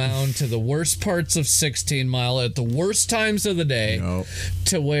parts of Mound to the worst parts of 16 Mile at the worst times of the day. Yep.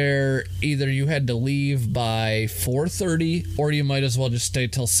 To where either you had to leave by 4:30 or you might as well just stay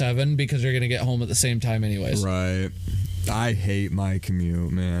till 7 because you're gonna get home at the same time anyways. Right. I hate my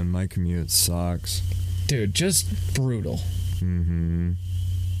commute, man. My commute sucks. Dude, just brutal.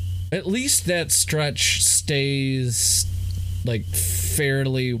 At least that stretch stays like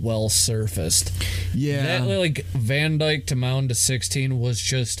fairly well surfaced. Yeah. That, like, Van Dyke to Mound to 16 was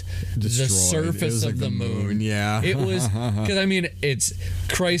just Destroyed. the surface like of the moon. Yeah. It was, because I mean, it's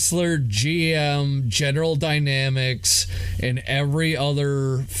Chrysler, GM, General Dynamics, and every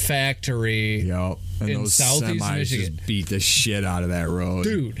other factory. Yep. And in those Southeast semis Michigan. just beat the shit out of that road.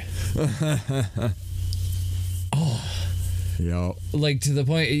 Dude. Yep. Like, to the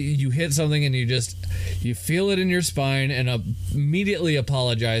point you hit something and you feel it in your spine and immediately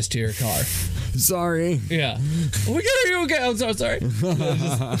apologize to your car. Sorry. Yeah. Oh my God, are you okay? I'm so sorry.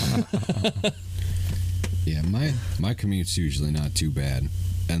 Yeah, my commute's usually not too bad,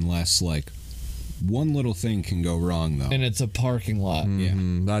 unless, like, one little thing can go wrong, though. And it's a parking lot. Yeah.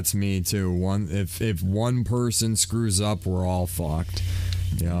 That's me too. If one person screws up, we're all fucked.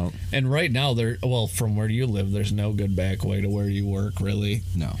 Yeah. And right now, from where you live, there's no good back way to where you work, really.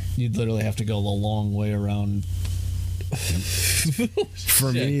 No. You'd literally have to go the long way around.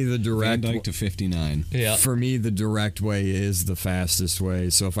 For me, the direct Van Dyke to 59. Yeah. For me, the direct way is the fastest way.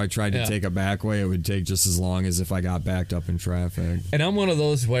 So if I tried to take a back way, it would take just as long as if I got backed up in traffic. And I'm one of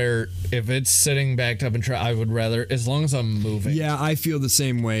those where if it's sitting backed up in traffic, I would rather, as long as I'm moving. Yeah, I feel the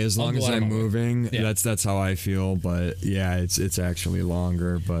same way. As long as I'm moving, Yeah. that's how I feel. But yeah, it's actually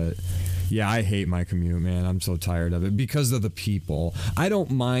longer. But yeah, I hate my commute, man. I'm so tired of it because of the people. I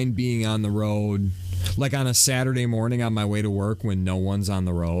don't mind being on the road. Like on a Saturday morning on my way to work when no one's on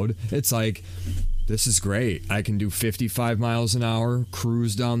the road, it's like, this is great. I can do 55 miles an hour,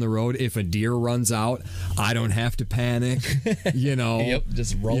 cruise down the road. If a deer runs out, I don't have to panic, you know. Yep,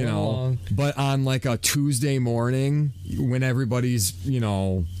 just rolling along. But on like a Tuesday morning when everybody's,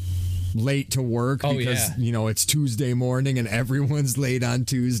 late to work because it's Tuesday morning and everyone's late on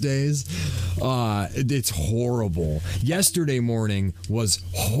Tuesdays. It's horrible. Yesterday morning was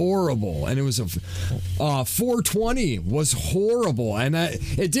horrible, and it was 4:20 was horrible, and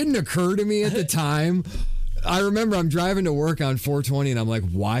it didn't occur to me at the time. I remember I'm driving to work on 420, and I'm like,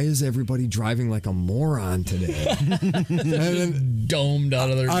 why is everybody driving like a moron today? And then, Domed out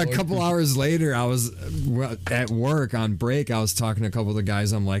of their a door. couple hours later, I was at work on break. I was talking to a couple of the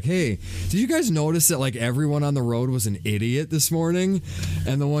guys. I'm like, hey, did you guys notice that like everyone on the road was an idiot this morning?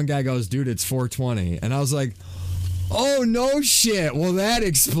 And the one guy goes, dude, it's 420. And I was like, oh, no shit. Well, that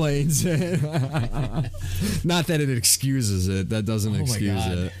explains it. Not that it excuses it. That doesn't excuse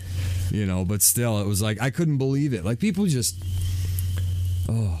it. You know, but still, it was like, I couldn't believe it. Like, people just,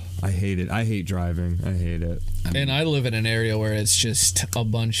 I hate it. I hate driving. I hate it. And I live in an area where it's just a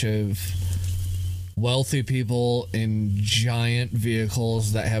bunch of wealthy people in giant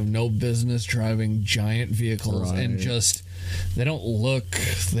vehicles that have no business driving giant vehicles. Right. And just, they don't look,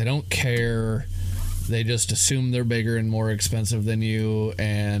 they don't care. They just assume they're bigger and more expensive than you,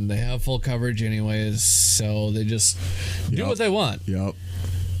 and they have full coverage anyways, so they just do what they want. Yep.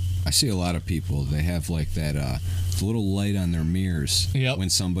 I see a lot of people. They have like that little light on their mirrors when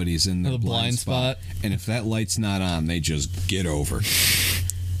somebody's in their The blind spot. and if that light's not on, they just get over.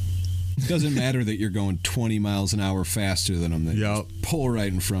 It doesn't matter that you're going 20 miles an hour faster than them. They just pull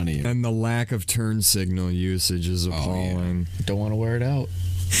right in front of you. And the lack of turn signal usage is appalling. Don't want to wear it out.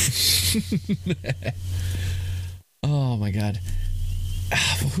 Oh my god.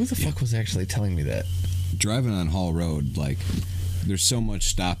 Who the fuck was actually telling me that? Driving on Hall Road, like, there's so much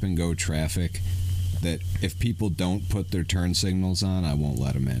stop and go traffic that if people don't put their turn signals on, I won't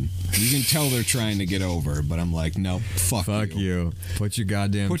let them in. You can tell they're trying to get over, but I'm like, nope, fuck you. Put your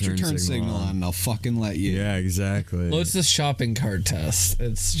goddamn Put your turn signal on and I'll fucking let you. Yeah, exactly. Well, it's the shopping cart test.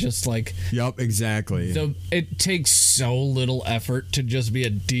 It's just like... Yep, exactly. It takes so little effort to just be a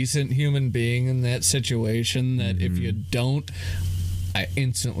decent human being in that situation that if you don't, I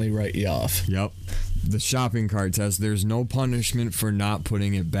instantly write you off. Yep. The shopping cart test, there's no punishment for not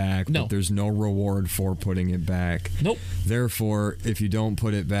putting it back, No. but there's no reward for putting it back. Nope. Therefore, if you don't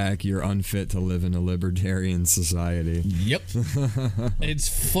put it back, you're unfit to live in a libertarian society. Yep.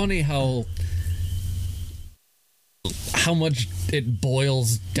 It's funny how much it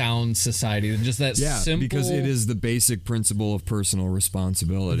boils down society. Just that simple... because it is the basic principle of personal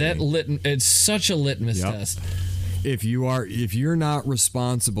responsibility. It's such a litmus test. If you're not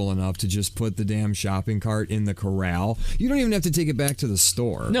responsible enough to just put the damn shopping cart in the corral, you don't even have to take it back to the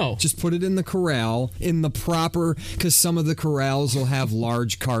store. No. Just put it in the corral, in the proper, because some of the corrals will have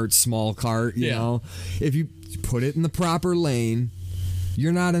large cart, small cart, you know. If you put it in the proper lane,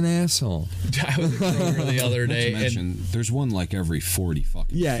 you're not an asshole. I was at Kroger the other day. There's one like every 40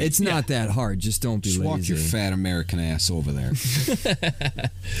 fucking feet. It's not that hard. Just don't be Just lazy. walk your fat American ass over there.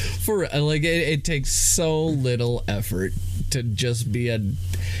 It takes so little effort to just be a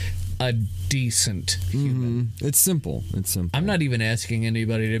decent human. It's simple. I'm not even asking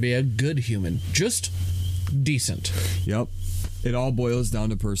anybody to be a good human. Just decent. Yep. It all boils down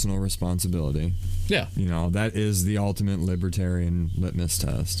to personal responsibility. Yeah. You know, that is the ultimate libertarian litmus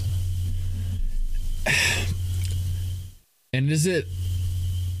test. And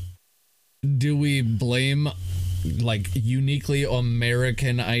do we blame like uniquely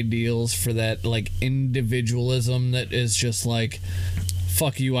American ideals for that like individualism that is just like,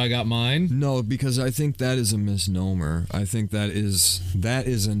 fuck you, I got mine? No, because I think that is a misnomer. I think that is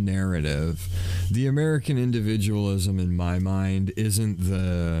a narrative. The American individualism in my mind isn't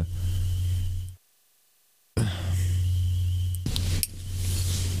the...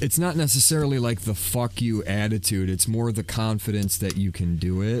 It's not necessarily like the fuck you attitude. It's more the confidence that you can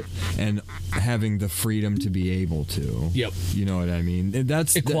do it and having the freedom to be able to. Yep. You know what I mean? And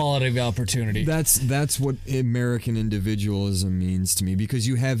that's equality of opportunity. That's what American individualism means to me, because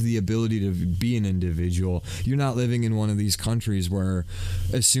you have the ability to be an individual. You're not living in one of these countries where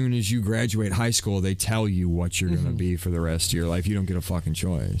as soon as you graduate high school, they tell you what you're going to be for the rest of your life. You don't get a fucking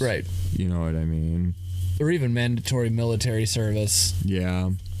choice. Right. You know what I mean? Or even mandatory military service. Yeah.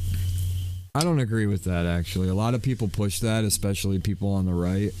 I don't agree with that, actually. A lot of people push that, especially people on the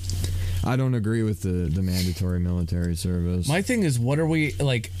right. I don't agree with the mandatory military service. My thing is, what are we,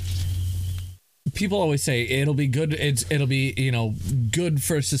 like... People always say it'll be good. It'll be, you know, good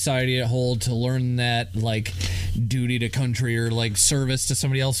for society at whole to learn that, like, duty to country or like service to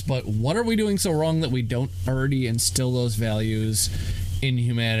somebody else. But what are we doing so wrong that we don't already instill those values in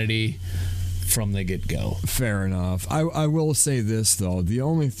humanity from the get-go? Fair enough. I will say this, though. The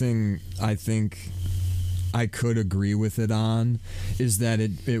only thing I think I could agree with it on is that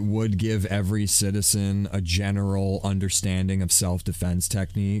it would give every citizen a general understanding of self-defense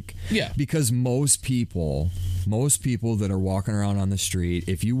technique. Yeah. Because most people that are walking around on the street,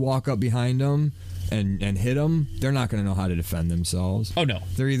 if you walk up behind them and hit them, they're not going to know how to defend themselves. Oh, no.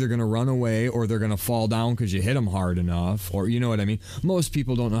 They're either going to run away or they're going to fall down because you hit them hard enough, or you know what I mean? Most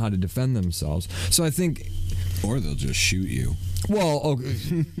people don't know how to defend themselves. So I think... Or they'll just shoot you. Well,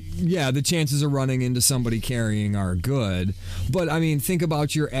 okay, yeah, the chances of running into somebody carrying are good. But, I mean, think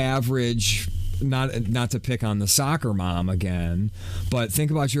about your average... Not to pick on the soccer mom again, but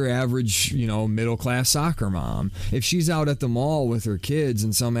think about your average, middle class soccer mom. If she's out at the mall with her kids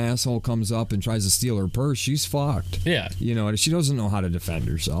and some asshole comes up and tries to steal her purse, she's fucked. Yeah. She doesn't know how to defend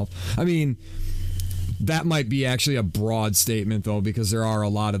herself. I mean, that might be actually a broad statement though, because there are a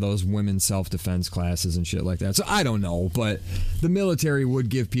lot of those women's self-defense classes and shit like that. So I don't know, but the military would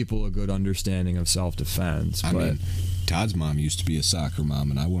give people a good understanding of self-defense. I mean, Todd's mom used to be a soccer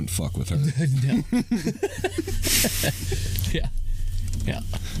mom, and I wouldn't fuck with her. No. Yeah.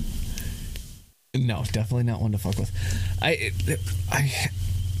 No, definitely not one to fuck with. I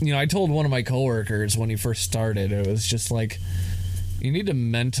told one of my coworkers when he first started, it was just like, you need to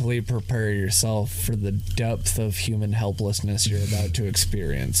mentally prepare yourself for the depth of human helplessness you're about to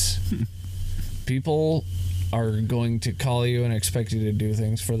experience. People are going to call you and expect you to do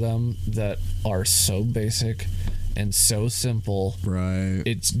things for them that are so basic and so simple, right?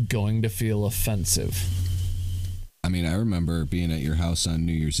 It's going to feel offensive. I mean, I remember being at your house on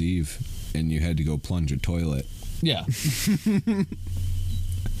New Year's Eve, and you had to go plunge a toilet. Yeah.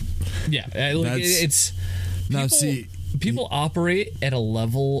 Yeah. It's now. People operate at a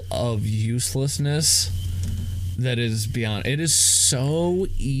level of uselessness that is beyond. It is so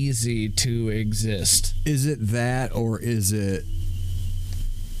easy to exist. Is it that, or is it?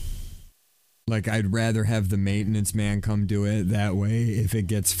 Like, I'd rather have the maintenance man come do it that way. If it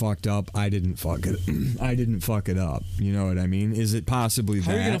gets fucked up, I didn't fuck it. I didn't fuck it up. You know what I mean? Is it possibly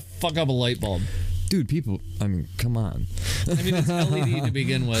How that? are you gonna fuck up a light bulb? Dude, people, I mean, come on. I mean, it's LED to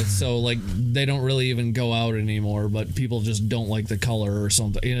begin with, so, like, they don't really even go out anymore, but people just don't like the color or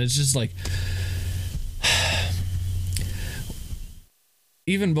something. It's just like...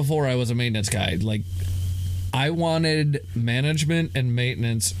 Even before I was a maintenance guy, like... I wanted management and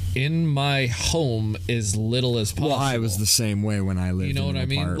maintenance in my home as little as possible. Well, I was the same way when I lived in You know what I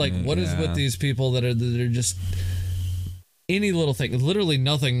mean? apartment. Like, what is with these people that are just... Any little thing, literally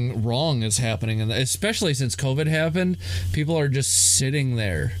nothing wrong is happening. And especially since COVID happened, people are just sitting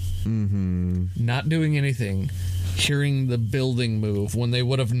there, not doing anything, hearing the building move when they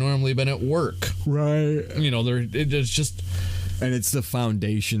would have normally been at work. Right. It's just... And it's the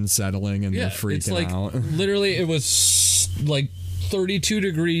foundation settling and they're freaking out. Literally, it was like 32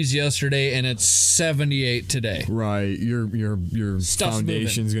 degrees yesterday and it's 78 today. Right. Your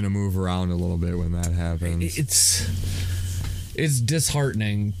foundation's going to move around a little bit when that happens. It's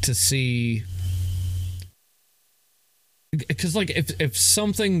disheartening to see, because like if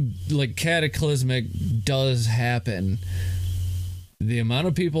something like cataclysmic does happen, the amount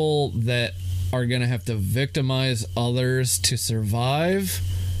of people that are going to have to victimize others to survive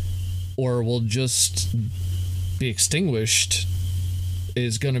or will just be extinguished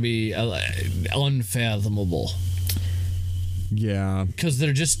is going to be unfathomable. Yeah. Because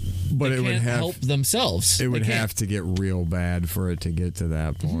they're just, but they it would can't have, help themselves. It would have to get real bad for it to get to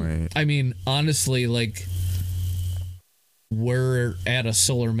that point. I mean, honestly, like, we're at a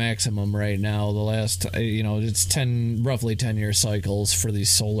solar maximum right now. The last, it's roughly 10-year cycles for these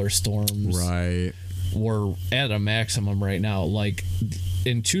solar storms. Right. We're at a maximum right now. Like,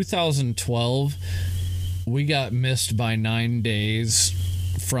 in 2012, we got missed by 9 days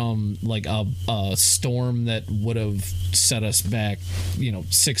from, like, a storm that would have set us back,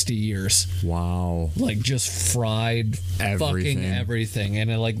 60 years. Wow. Like, just fried fucking everything.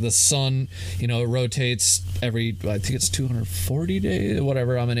 And, like, the sun, it rotates every, I think it's 240 days,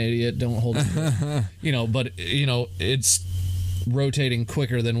 whatever. I'm an idiot. Don't hold it. But, it's rotating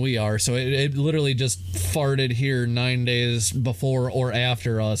quicker than we are. So it literally just farted here 9 days before or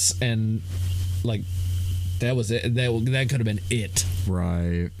after us. And, like, that was it. That could have been it.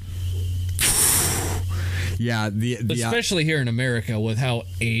 Right. Yeah, especially here in America with how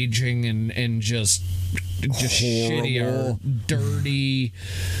aging and just shitty or dirty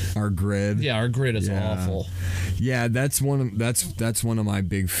our grid. Yeah, our grid is awful. Yeah, that's one of my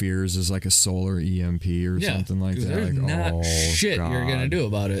big fears is like a solar EMP or something like that. There's not shit God. You're gonna do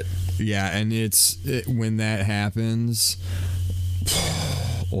about it. Yeah, and when that happens.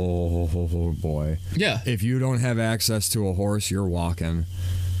 Oh boy. Yeah. If you don't have access to a horse, you're walking.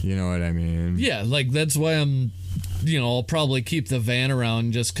 You know what I mean? Yeah, like that's why I'll probably keep the van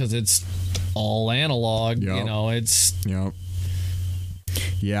around just because it's all analog. Yep. It's. Yep.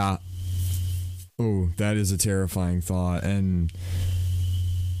 Yeah. Oh, that is a terrifying thought. And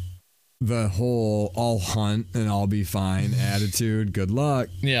the whole "I'll hunt and I'll be fine" attitude, good luck.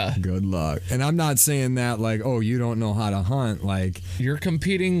 Yeah. Good luck. And I'm not saying that like, oh, you don't know how to hunt. Like, you're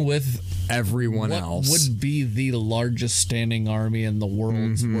competing with everyone else. Would be the largest standing army in the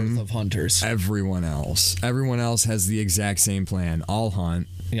world's worth of hunters. Everyone else. Everyone else has the exact same plan. I'll hunt.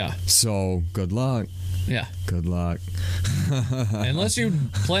 Yeah. So, good luck. Yeah. Good luck. Unless you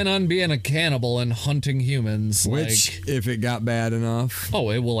plan on being a cannibal and hunting humans. Which, if it got bad enough...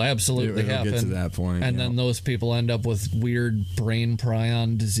 Oh, it will absolutely it'll happen. Get to that point. And then those people end up with weird brain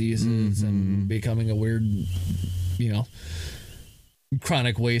prion diseases and becoming a weird,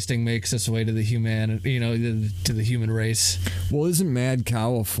 chronic wasting makes its way to the to the human race. Well, isn't mad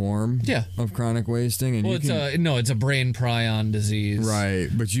cow a form of chronic wasting? And it's a brain prion disease. Right,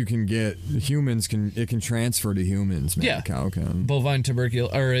 but you can get it can transfer to humans. Mad cow can. Bovine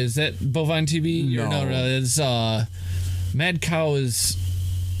tuberculosis, or is that bovine TB? No, it's mad cow is.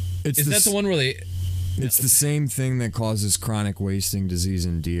 Is that the one where they? It's the same thing that causes chronic wasting disease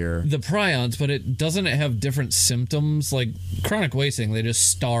in deer. The prions, but it doesn't have different symptoms. Like chronic wasting, they just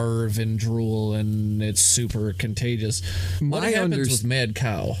starve and drool, and it's super contagious. What happens with mad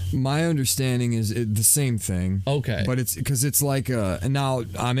cow? My understanding is the same thing. Okay. But it's because it's like and now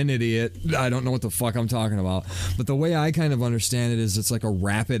I'm an idiot. I don't know what the fuck I'm talking about. But the way I kind of understand it is it's like a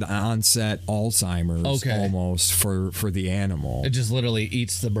rapid onset Alzheimer's almost for the animal. It just literally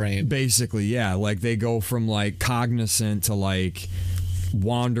eats the brain. Basically, yeah. Like they go from like cognizant to like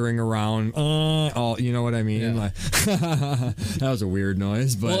wandering around. You know what I mean? Yeah. Like, that was a weird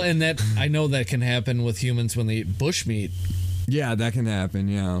noise, but and that I know that can happen with humans when they eat bushmeat. Yeah, that can happen.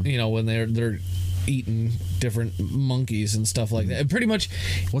 Yeah, when they're eating different monkeys and stuff like that. And pretty much,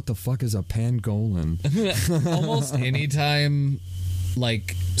 what the fuck is a pangolin? Almost anytime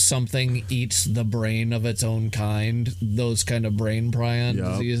like something eats the brain of its own kind, those kind of brain prion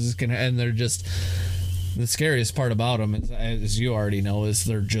diseases can, and they're just. The scariest part about them, as you already know, is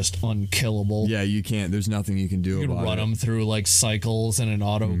they're just unkillable. Yeah, you can't. There's nothing you can do about it. You can run them through like cycles in an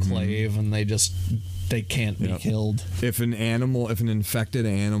autoclave, and they can't be killed. If an infected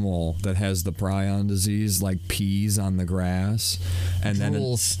animal that has the prion disease like pees on the grass, and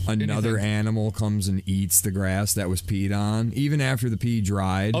drools, then another animal comes and eats the grass that was peed on, even after the pee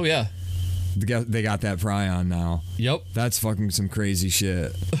dried. Oh yeah. They got that prion now. Yep. That's fucking some crazy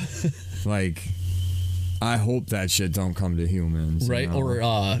shit. Like, I hope that shit don't come to humans. Right, or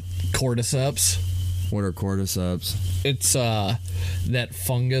cordyceps. What are cordyceps? It's that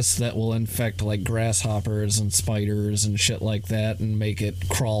fungus that will infect like grasshoppers and spiders and shit like that and make it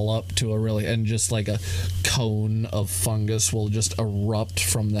crawl up to and just like a cone of fungus will just erupt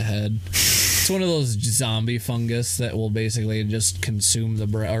from the head. It's one of those zombie fungus that will basically just consume the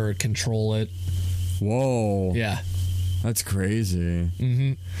brain or control it. Whoa. Yeah. That's crazy.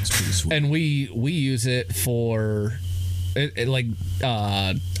 Mm-hmm. It's pretty sweet. And we use it for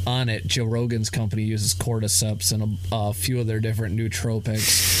on it. Joe Rogan's company uses cordyceps and a few of their different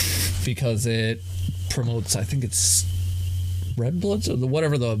nootropics because it promotes. I think it's red blood cell,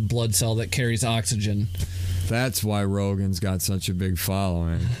 whatever the blood cell that carries oxygen. That's why Rogan's got such a big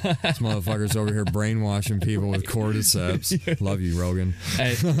following. This motherfucker's over here brainwashing people with cordyceps. Love you, Rogan.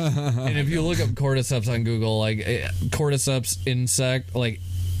 And if you look up cordyceps on Google, like cordyceps insect, like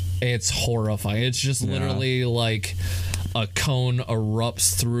it's horrifying. It's just literally like a cone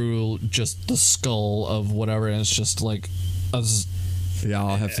erupts through just the skull of whatever, and it's just like a. Yeah,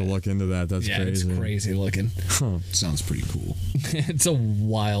 I'll have to look into that. That's crazy. It's crazy looking. Huh. Sounds pretty cool. It's a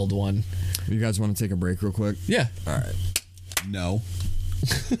wild one. You guys want to take a break real quick? Yeah. All right. No.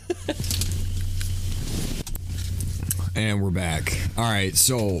 And we're back. All right,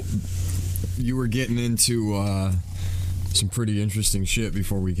 so you were getting into some pretty interesting shit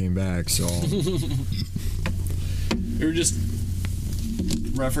before we came back, so... We were just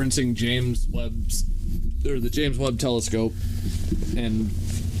referencing the James Webb Telescope and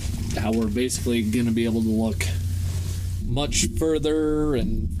how we're basically going to be able to look much further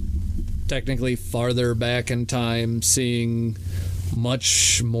and technically farther back in time, seeing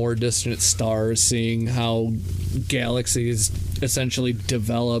much more distant stars, seeing how galaxies essentially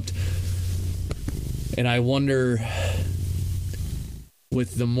developed. And I wonder,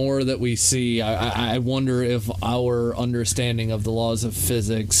 with the more that we see, I wonder if our understanding of the laws of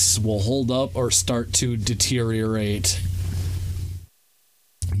physics will hold up or start to deteriorate.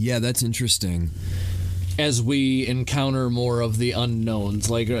 Yeah, that's interesting. as we encounter more of the unknowns,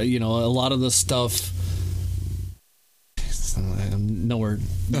 like a lot of the stuff. I'm nowhere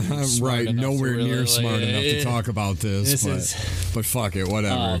right, nowhere really, near smart enough to talk about this, but fuck it,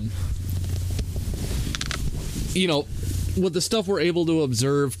 whatever. With the stuff we're able to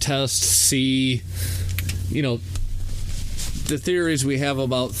observe, test, see, the theories we have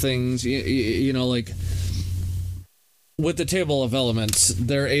about things, like with the table of elements,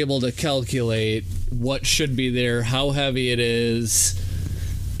 they're able to calculate what should be there, how heavy it is.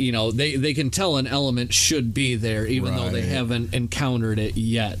 They can tell an element should be there even though they haven't encountered it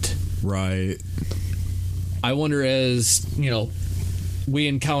yet. Right. I wonder, as we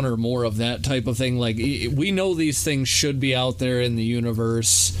encounter more of that type of thing, like we know these things should be out there in the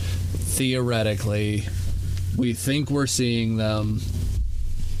universe theoretically. We think we're seeing them.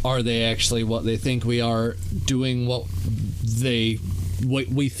 Are they actually what they think we are, doing what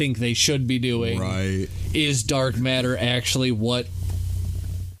we think they should be doing? Right. Is dark matter actually what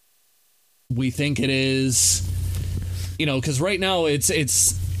we think it is? Because right now it's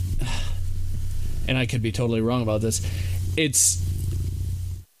and I could be totally wrong about this, it's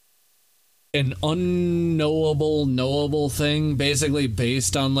an knowable thing, basically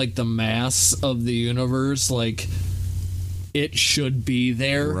based on like the mass of the universe. Like, it should be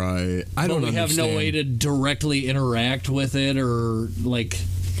there, right? I don't. We have no way to directly interact with it, or like.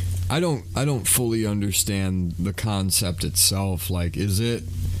 I don't fully understand the concept itself. Like, is it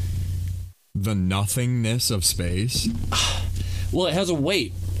the nothingness of space? Well, it has a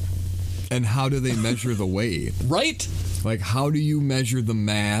weight. And how do they measure the weight? Right? Like, how do you measure the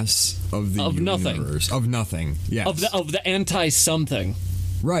mass of the universe? Nothing. Of nothing. Yes. Of the anti-something.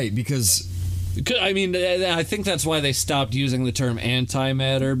 Right, because I mean, I think that's why they stopped using the term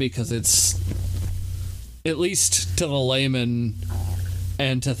antimatter, because it's, at least to the layman,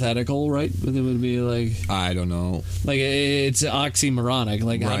 antithetical, right? It would be like, I don't know. Like, it's oxymoronic.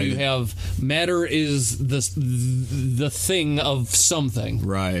 Like, how do you have matter is the thing of something,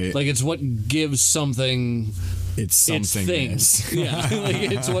 right? Like, it's what gives something its things. Yeah,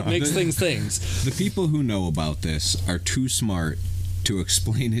 like, it's what makes things. The people who know about this are too smart to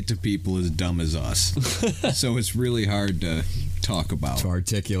explain it to people as dumb as us. So it's really hard to talk about, to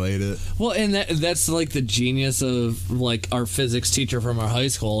articulate it. Well, and that's like the genius of like our physics teacher from our high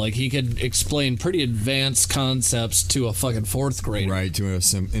school. Like, he could explain pretty advanced concepts to a fucking fourth grader, right?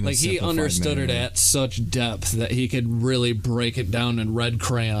 He understood it at such depth that he could really break it down in red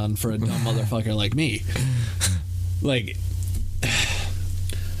crayon for a dumb motherfucker like me. Like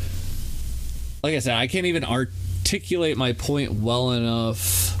I said, I can't even articulate my point well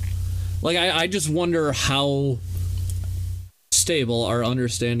enough. Like, I just wonder how stable our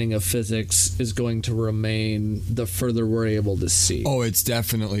understanding of physics is going to remain the further we're able to see. Oh, it's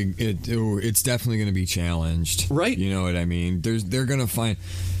definitely going to be challenged, right? You know what I mean? They're going to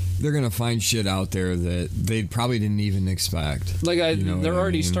find shit out there that they probably didn't even expect. Like, they're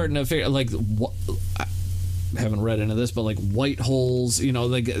already starting to figure, like, I haven't read into this, but like white holes,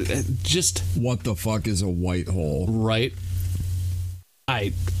 like, just what the fuck is a white hole, right?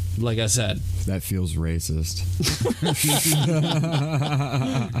 Like I said, that feels racist.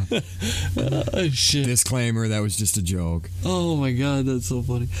 Shit. Disclaimer, that was just a joke. Oh my god, that's so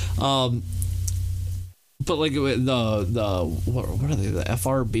funny. But like the what are they, the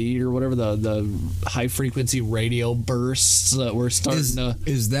FRB or whatever, the high frequency radio bursts that we're starting to.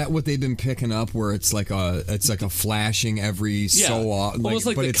 Is that what they've been picking up? Where it's like a flashing every so often, almost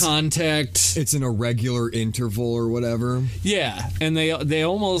like the contact. It's an irregular interval or whatever. Yeah, and they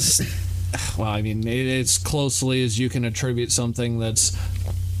almost. Well, I mean, it's closely as you can attribute something that's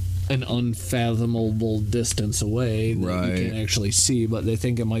an unfathomable distance away that right. You can't actually see, but they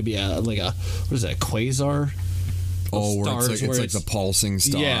think it might be what is that, quasar? Oh, where it's like the pulsing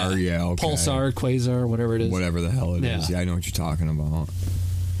star. Yeah, okay. Pulsar, quasar, whatever it is. Whatever the hell it is. Yeah, I know what you're talking about.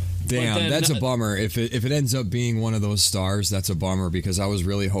 Damn, that's a bummer. If it ends up being one of those stars, that's a bummer, because I was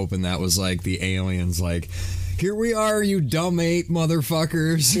really hoping that was like the aliens, like, here we are, you dumb ape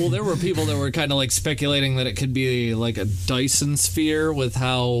motherfuckers. Well, there were people that were kind of like speculating that it could be like a Dyson sphere with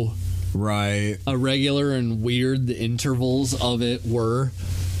how right irregular and weird the intervals of it were,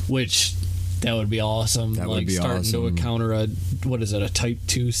 which that would be awesome. That like would be starting awesome. to encounter a Type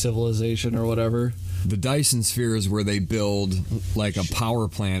 2 civilization or whatever. The Dyson sphere is where they build like a power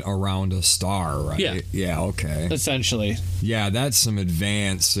plant around a star, right? Yeah, okay. Essentially. Yeah, that's some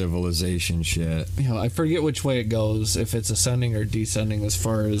advanced civilization shit. I forget which way it goes, if it's ascending or descending as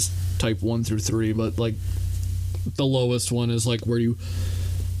far as Type 1 through 3, but like the lowest one is like where you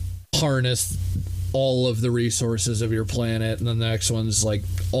harness all of the resources of your planet, and then the next one's like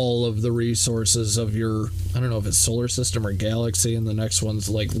all of the resources of your, I don't know if it's solar system or galaxy, and the next one's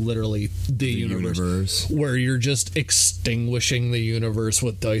like literally the universe, where you're just extinguishing the universe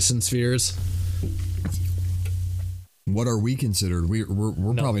with Dyson spheres. What are we considered? We're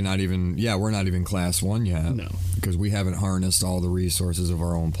probably not even, we're not even class 1 yet. No. Because we haven't harnessed all the resources of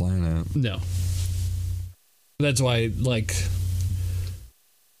our own planet. No. That's why, like,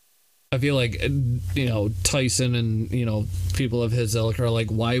 I feel like, Tyson and, people of his ilk are like,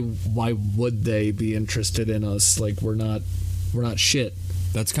 why would they be interested in us? Like, we're not shit.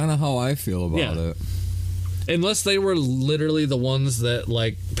 That's kind of how I feel about it. Unless they were literally the ones that,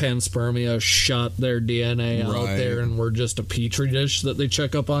 like, panspermia shot their DNA out there and were just a petri dish that they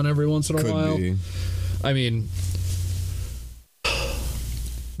check up on every once in a while. Be. I mean,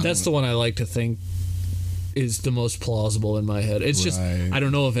 that's the one I like to think is the most plausible in my head. It's just, I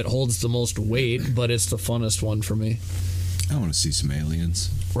don't know if it holds the most weight, but it's the funnest one for me. I want to see some aliens.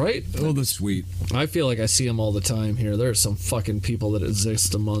 Right? Oh, that's sweet. I feel like I see them all the time here. There are some fucking people that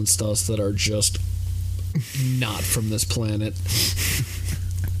exist amongst us that are just not from this planet.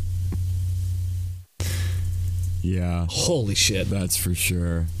 Yeah. Holy shit. That's for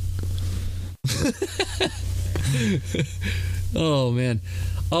sure. Oh, man.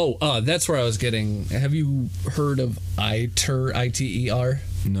 Oh, that's where I was getting. Have you heard of ITER? ITER?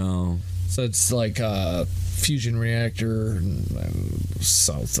 No. So it's like a fusion reactor in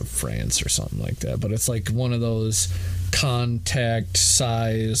south of France or something like that. But it's like one of those contact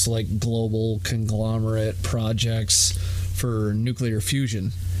size, like global conglomerate projects for nuclear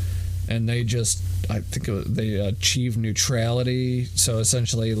fusion. And they just, they achieve neutrality. So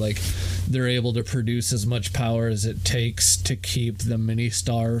essentially, like, they're able to produce as much power as it takes to keep the mini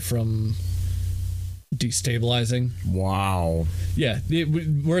star from destabilizing. Wow. Yeah,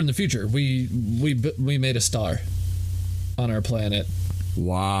 we're in the future. We made a star on our planet.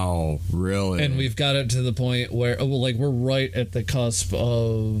 Wow, really? And we've got it to the point where, we're right at the cusp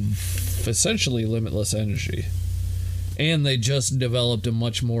of essentially limitless energy. And they just developed a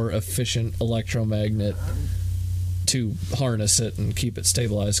much more efficient electromagnet to harness it and keep it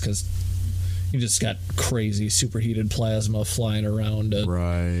stabilized, because you just got crazy superheated plasma flying around it.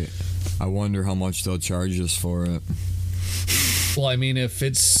 Right. I wonder how much they'll charge us for it. Well, I mean, if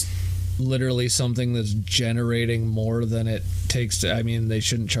it's literally something that's generating more than it takes to, I mean, they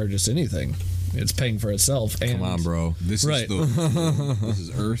shouldn't charge us anything. It's paying for itself. And, come on, bro. This right. This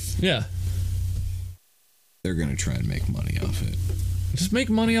is Earth. Yeah. They're going to try and make money off it. Just make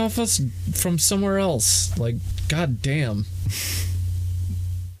money off us from somewhere else. Like, goddamn.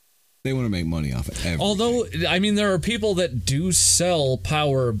 They want to make money off of everything. Although, I mean, there are people that do sell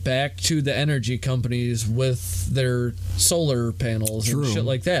power back to the energy companies with their solar panels and shit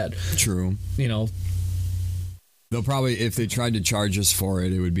like that. True. They'll probably, if they tried to charge us for it,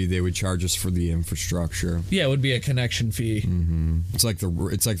 they would charge us for the infrastructure. Yeah, it would be a connection fee. Mm-hmm. It's like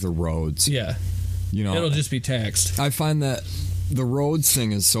the roads. Yeah. It'll just be taxed. I find that the roads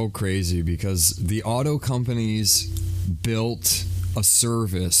thing is so crazy because the auto companies built a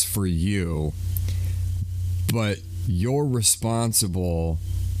service for you, but you're responsible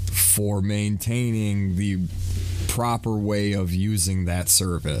for maintaining the proper way of using that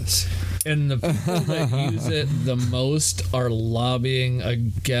service. And the people that use it the most are lobbying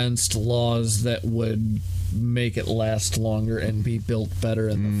against laws that would make it last longer and be built better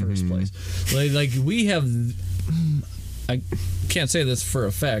in the first place. Like we have, I can't say this for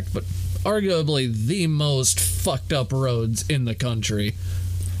a fact, but arguably the most fucked up roads in the country.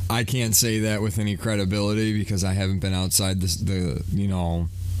 I can't say that with any credibility because I haven't been outside the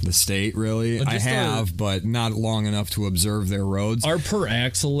state, really. I have, but not long enough to observe their roads. Our per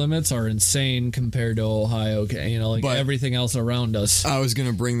axle limits are insane compared to Ohio, but everything else around us. I was going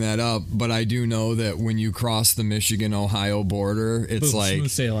to bring that up, but I do know that when you cross the Michigan-Ohio border, it's like...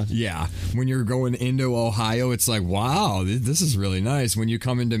 smooth sailing. Yeah. When you're going into Ohio, it's like, wow, this is really nice. When you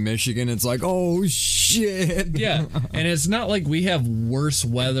come into Michigan, it's like, oh, shit. Yeah, and it's not like we have worse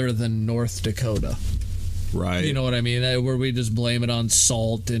weather than North Dakota. Right. You know what I mean? Where we just blame it on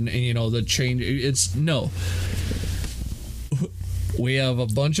salt and the change. No. We have a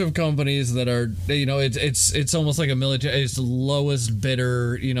bunch of companies that are, it's almost like a military, it's the lowest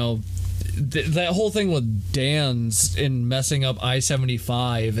bidder, that whole thing with Dan's in messing up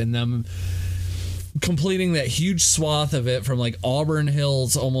I-75 and them completing that huge swath of it from like Auburn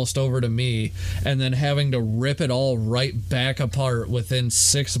Hills almost over to me, and then having to rip it all right back apart within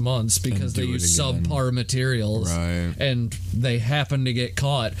 6 months because they use subpar materials, right? And they happen to get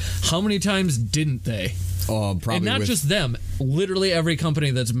caught. How many times didn't they? Probably and not with just them, literally every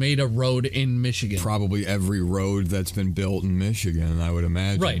company that's made a road in Michigan. probably every road that's been built in Michigan, I would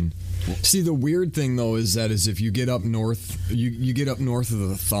imagine. Right. See, the weird thing though is if you get up north, you get up north of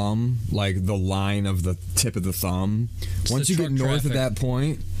the thumb, like the line of the tip of the thumb. Once the you get truck north of traffic. that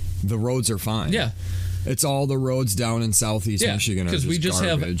point, the roads are fine. Yeah. It's all the roads down in southeast Michigan are because we just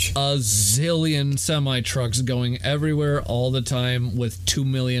garbage. have a zillion semi trucks going everywhere all the time with 2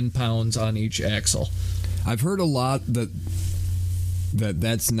 million pounds on each axle. I've heard a lot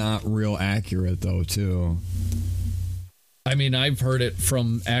that's not real accurate though too. I mean, I've heard it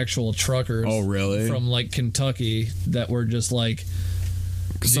from actual truckers. Oh, really? From like Kentucky that were just like,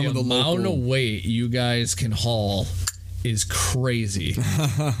 Some of the amount local, of weight you guys can haul is crazy.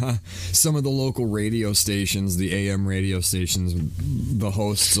 some of the local radio stations, the AM radio stations, the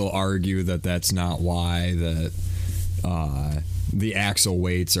hosts will argue that that's not why that the axle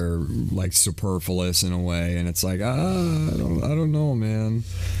weights are like superfluous in a way, and it's like I don't know, man.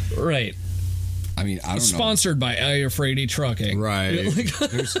 Right. I mean, I don't Sponsored by Ayer Frady Trucking. Right. know.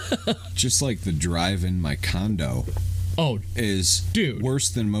 There's just like the drive in my condo Oh, is Dude. worse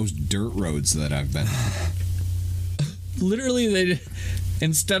than most dirt roads that I've been on. literally,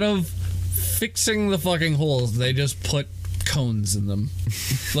 instead of fixing the fucking holes, they just put cones in them.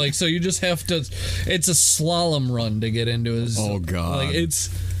 Like, so you just have to. It's a slalom run to get into his. Oh, God. Like, it's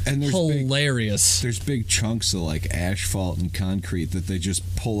And there's hilarious. There's big chunks of like asphalt and concrete that they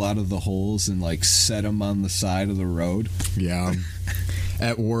just pull out of the holes and like set them on the side of the road. Yeah.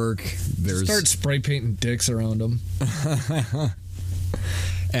 At work, there's Start spray painting dicks around them.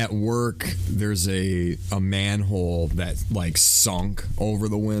 At work, there's a manhole that like sunk over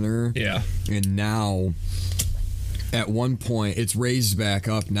the winter. Yeah. And now, at one point, it's raised back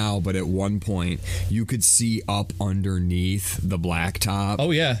up now, but at one point, you could see up underneath the blacktop.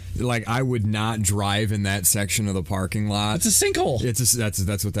 Oh yeah. Like, I would not drive in that section of the parking lot. It's a sinkhole.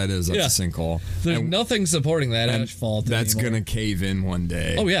 That's what that is. That's Yeah. a sinkhole. There's And- nothing supporting that and asphalt. That's anymore. gonna cave in one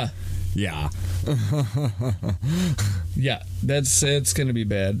day. Oh yeah. Yeah. Yeah, it's gonna be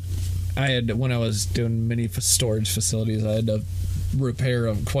bad. When I was doing mini storage facilities, I had to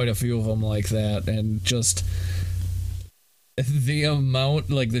repair quite a few of them like that, and just the amount,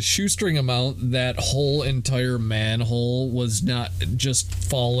 like the shoestring amount, that whole entire manhole was not just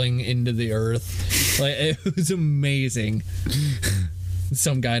falling into the earth. Like, it was amazing.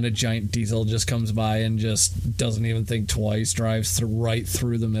 Some guy in a giant diesel just comes by and just doesn't even think twice, drives right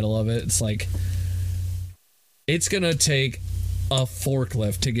through the middle of it. It's like, it's gonna take a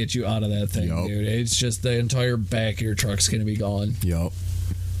forklift to get you out of that thing, Yup. dude. It's just the entire back of your truck's gonna be gone. Yep.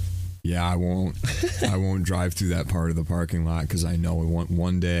 Yeah, I won't drive through that part of the parking lot because I know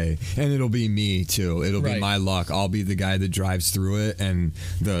one day, and it'll be me too. It'll be Right. my luck. I'll be the guy that drives through it, and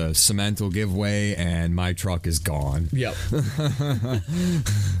the cement will give way, and my truck is gone. Yep.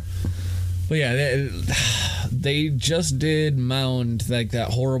 But yeah, they just did mound like that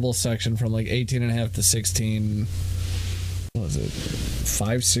horrible section from like 18 and a half to 16. What was it?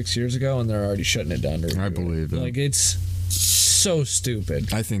 5-6 years ago, and they're already shutting it down. I believe it. Like, it's so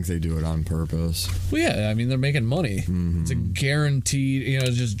stupid. I think they do it on purpose. Well, yeah, I mean, they're making money. Mm-hmm. It's a guaranteed,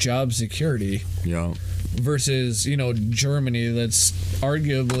 just job security Yeah. versus, Germany, that's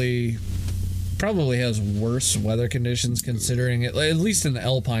arguably probably has worse weather conditions, considering it, at least in the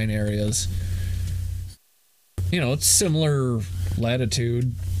alpine areas. It's similar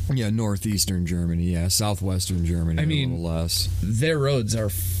latitude. Yeah, northeastern Germany. Yeah, southwestern Germany. I mean, a little less. Their roads are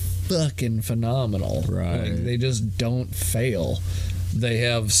fucking phenomenal. Right. Like, they just don't fail. They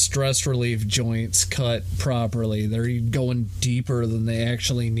have stress relief joints cut properly. They're going deeper than they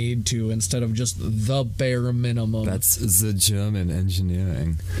actually need to instead of just the bare minimum. That's the German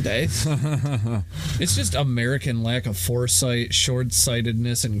engineering. It's just American lack of foresight,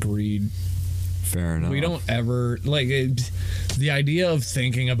 short-sightedness, and greed. Fair enough. We don't ever the idea of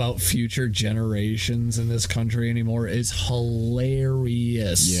thinking about future generations in this country anymore is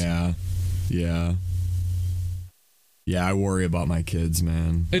hilarious. Yeah. Yeah, I worry about my kids,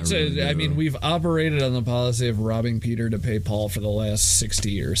 man. I mean, we've operated on the policy of robbing Peter to pay Paul for the last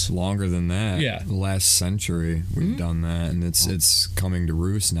 60 years. Longer than that. Yeah. The last century we've done that, and it's coming to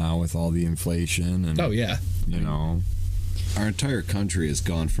roost now with all the inflation and Oh yeah. Our entire country has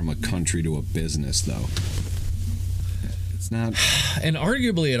gone from a country to a business, though. It's not. And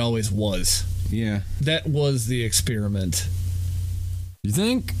arguably it always was. Yeah. That was the experiment. You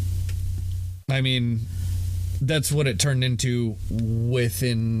think? I mean, that's what it turned into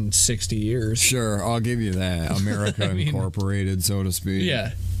within 60 years. Sure, I'll give you that. America I mean, Incorporated, so to speak.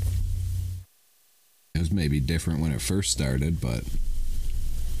 Yeah. It was maybe different when it first started, but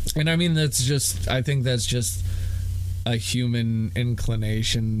And I mean, I think that's just a human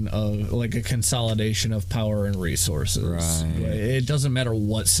inclination of like a consolidation of power and resources. Right. It doesn't matter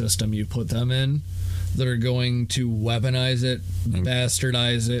what system you put them in. They're going to weaponize it,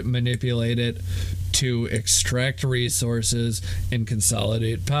 bastardize it, manipulate it to extract resources and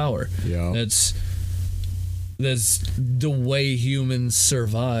consolidate power. Yeah. That's the way humans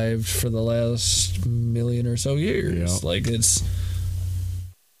survived for the last million or so years. Yeah. Like it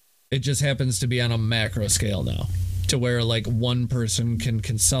just happens to be on a macro scale now, to where like one person can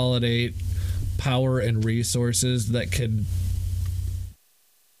consolidate power and resources that could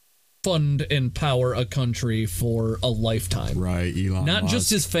fund and power a country for a lifetime. Right, Elon Not Musk. just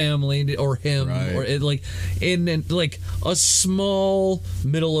his family or him, Right. or it, like in like a small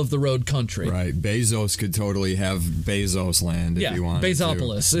middle of the road country. Right, Bezos could totally have Bezos land if Yeah, he wanted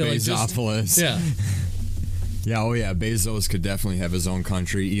Bezopolis. to. Like, just- Bezopolis. Yeah. Yeah, oh yeah, Bezos could definitely have his own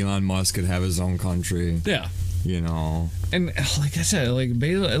country. Elon Musk could have his own country. Yeah. You know. And like I said, like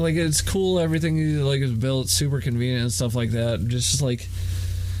Bezos, like it's cool, everything like is built super convenient and stuff like that. Just like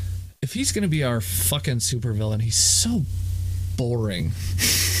if he's gonna be our fucking supervillain, he's so boring.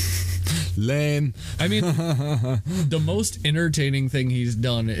 Lame. I mean, the most entertaining thing he's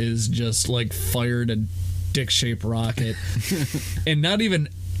done is just like fired a dick-shaped rocket, and not even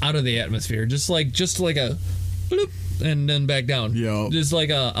out of the atmosphere, just like a bloop, and then back down. Yo. Just like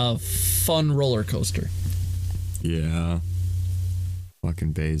a fun roller coaster. Yeah.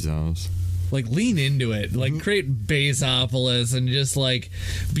 Fucking Bezos. Like lean into it, like create Bezopolis and just like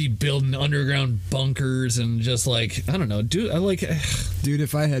be building underground bunkers and just like I don't know, dude. Dude,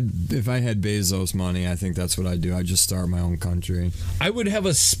 if I had Bezos money, I think that's what I'd do. I'd just start my own country. I would have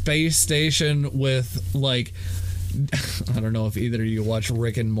a space station with like I don't know if either of you watch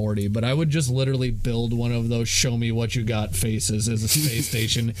Rick and Morty, but I would just literally build one of those show me what you got faces as a space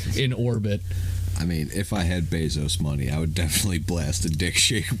station in orbit. I mean, if I had Bezos money, I would definitely blast a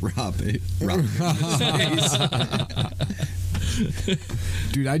dick-shaped rocket into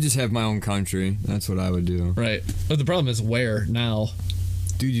space. Dude, I just have my own country. That's what I would do. Right. But the problem is where now?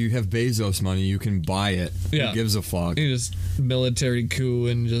 Dude, you have Bezos money. You can buy it. Yeah. Who gives a fuck? You just military coup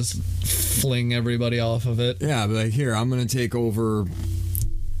and just fling everybody off of it. Yeah, but like, here, I'm going to take over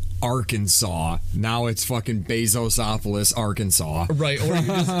Arkansas. Now it's fucking Bezosopolis, Arkansas. Right, or you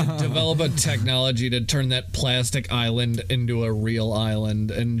just develop a technology to turn that plastic island into a real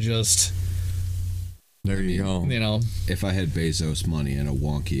island and just, There you go. you know. If I had Bezos money and a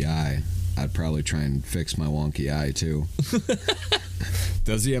wonky eye, I'd probably try and fix my wonky eye too.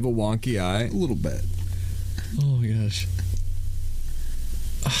 Does he have a wonky eye? A little bit. Oh my gosh.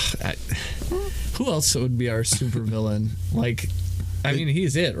 Who else would be our supervillain? Like, I mean,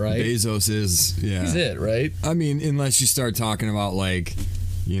 he's it, right? Bezos is, yeah. He's it, right? I mean, unless you start talking about, like,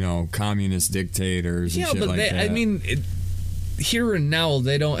 you know, communist dictators and Yeah, shit but like they, that. I mean, here and now,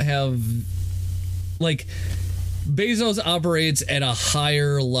 they don't have, like, Bezos operates at a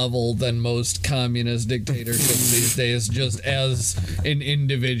higher level than most communist dictatorships these days, just as an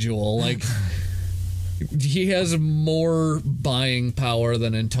individual. Like, he has more buying power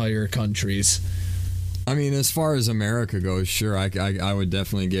than entire countries. I mean, as far as America goes, sure, I would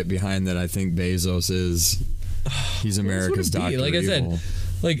definitely get behind that. I think Bezos is, he's America's That's what Dr. it'd be. Like Evil. I said,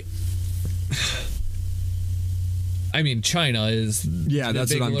 like, I mean, China is Yeah, the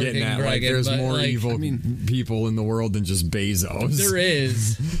that's big what I'm getting lurking at. Like, dragon, there's but, more like, evil people in the world than just Bezos. There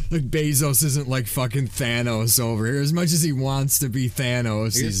is. Like, Bezos isn't like fucking Thanos over here. As much as he wants to be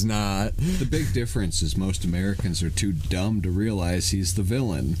Thanos, he's not. The big difference is most Americans are too dumb to realize he's the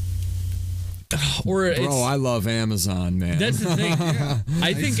villain. Or it's, Bro, I love Amazon, man. that's the thing.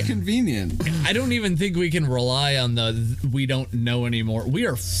 I think It's convenient. I don't even think we can rely on the we don't know anymore. We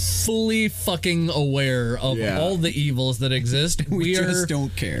are fully fucking aware of Yeah. all the evils that exist. We are, just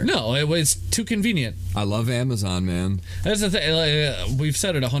don't care. No, it was too convenient. I love Amazon, man. That's the thing. Like, we've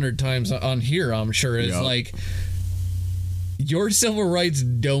said it 100 times on here, I'm sure. Is Yep. like your civil rights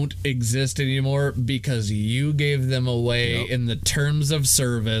don't exist anymore because you gave them away Yep. in the terms of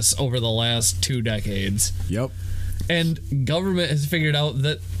service over the last 2 decades. Yep. And government has figured out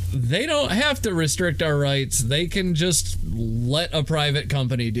that they don't have to restrict our rights. They can just let a private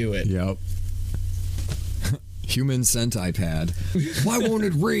company do it. Yep. Human centipad. Why won't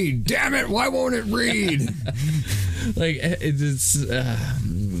it read? Damn it! Why won't it read? Like it's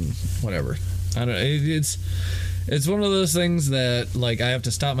whatever. I don't. It's one of those things that like I have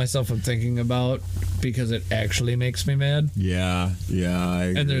to stop myself from thinking about because it actually makes me mad. Yeah, I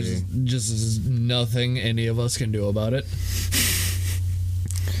agree. And there's just nothing any of us can do about it.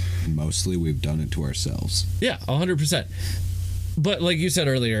 Mostly we've done it to ourselves. Yeah, 100%. But like you said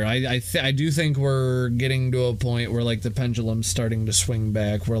earlier, I do think we're getting to a point where like the pendulum's starting to swing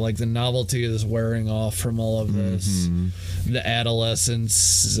back, where like the novelty is wearing off from all of this. The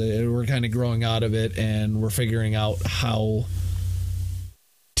adolescence, we're kind of growing out of it, and we're figuring out how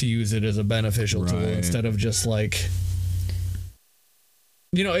to use it as a beneficial tool instead of just like,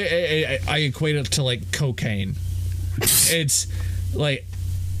 you know, I equate it to like cocaine. It's like,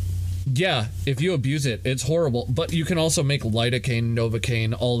 yeah, if you abuse it, it's horrible. But you can also make lidocaine,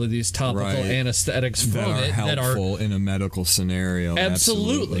 novocaine, all of these topical anesthetics from it that are helpful in a medical scenario.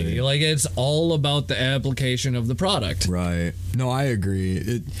 Absolutely. Like, it's all about the application of the product. Right. No, I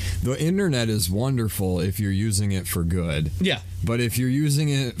agree. The internet is wonderful if you're using it for good. Yeah. But if you're using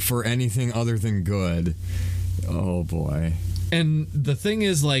it for anything other than good, oh boy. And the thing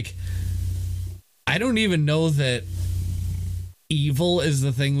is, like, I don't even know that evil is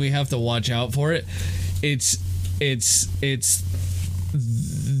the thing we have to watch out for. It's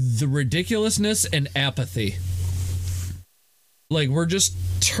the ridiculousness and apathy. Like, we're just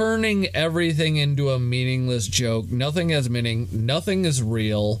turning everything into a meaningless joke. Nothing has meaning. Nothing is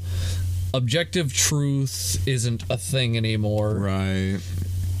real. Objective truth isn't a thing anymore. Right.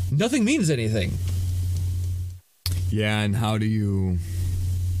 Nothing means anything. Yeah, and how do you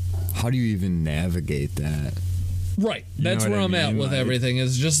even navigate that? Right. That's where I'm at with everything.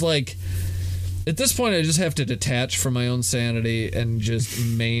 Is just like, at this point, I just have to detach from my own sanity and just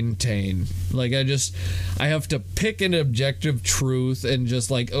maintain. Like, I have to pick an objective truth and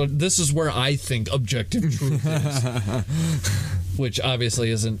just like, oh, this is where I think objective truth is. Which obviously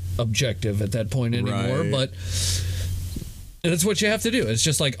isn't objective at that point anymore, but that's what you have to do. It's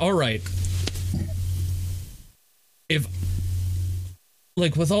just like, all right, if,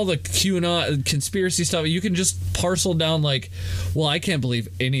 like, with all the QAnon conspiracy stuff, you can just parcel down like, well, I can't believe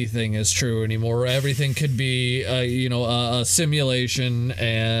anything is true anymore. Everything could be, a simulation,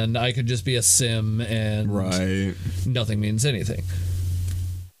 and I could just be a sim, and nothing means anything.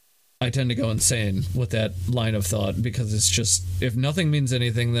 I tend to go insane with that line of thought, because it's just, if nothing means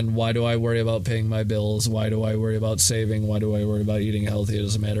anything, then why do I worry about paying my bills? Why do I worry about saving? Why do I worry about eating healthy? It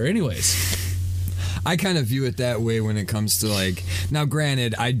doesn't matter anyways. I kind of view it that way when it comes to, like, now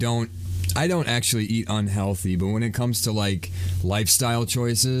granted, I don't actually eat unhealthy, but when it comes to like lifestyle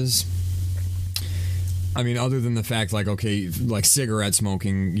choices, I mean, other than the fact, like, okay, like cigarette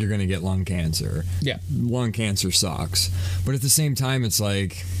smoking, you're gonna get lung cancer. Yeah, lung cancer sucks, but at the same time, it's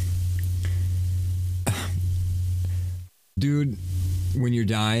like, dude, when you're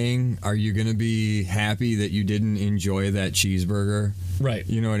dying, are you gonna be happy that you didn't enjoy that cheeseburger? Right.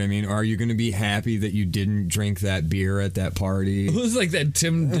 You know what I mean? Or are you going to be happy that you didn't drink that beer at that party? It was like that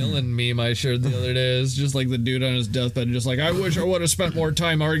Tim Dillon meme I shared the other day. It's just like the dude on his deathbed, just like, I wish I would have spent more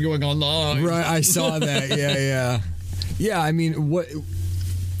time arguing online. Right, I saw that. Yeah. Yeah, I mean,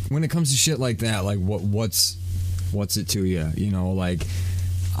 when it comes to shit like that, like, what's it to you? You know, like,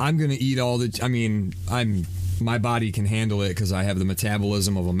 I'm going to eat all the... I mean, my body can handle it because I have the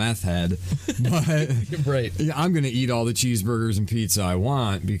metabolism of a meth head, but right. I'm going to eat all the cheeseburgers and pizza I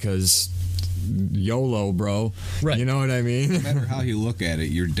want because YOLO, bro. Right. You know what I mean? No matter how you look at it,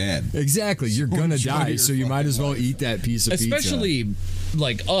 you're dead. Exactly. You're going to die, so you might as well eat that piece of pizza. Especially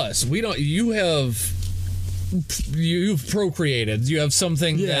like us. You've procreated. You have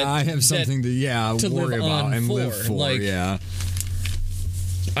something I have something to worry about and live for. Like,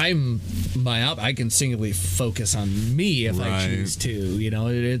 I can singly focus on me if I choose to. You know,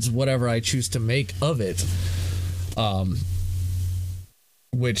 it's whatever I choose to make of it,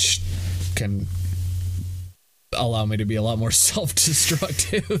 which can allow me to be a lot more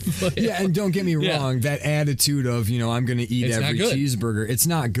self-destructive. Yeah, and don't get me wrong, that attitude of, I'm going to eat every cheeseburger, it's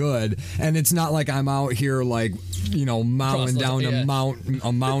not good, and it's not like I'm out here like, mowing down a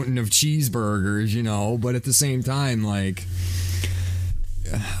mountain of cheeseburgers, but at the same time, like,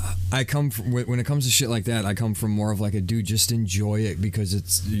 I come from, when it comes to shit like that, I come from more of like a dude, just enjoy it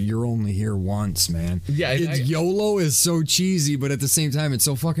because you're only here once, man. Yeah, YOLO is so cheesy, but at the same time, it's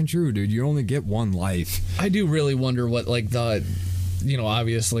so fucking true, dude. You only get one life. I do really wonder what, like, the,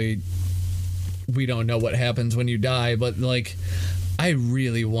 obviously we don't know what happens when you die, but like, I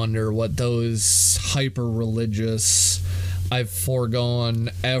really wonder what those hyper religious, I've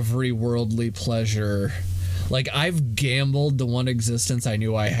foregone every worldly pleasure. Like, I've gambled the one existence I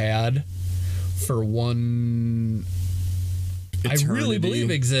knew I had for one eternity. I really believe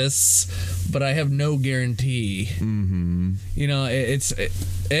exists, but I have no guarantee. Mm-hmm. It's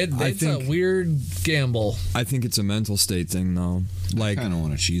a weird gamble. I think it's a mental state thing, though. Like, I kind of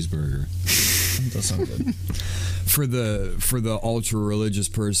want a cheeseburger. That sounds good. For the ultra religious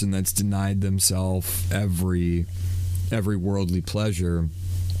person that's denied themselves every every worldly pleasure,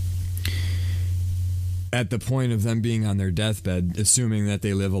 at the point of them being on their deathbed, assuming that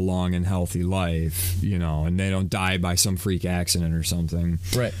they live a long and healthy life, you know, and they don't die by some freak accident or something.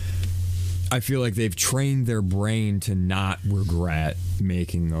 Right. I feel like they've trained their brain to not regret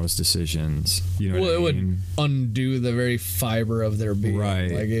making those decisions. You know what I mean? It would undo the very fiber of their being.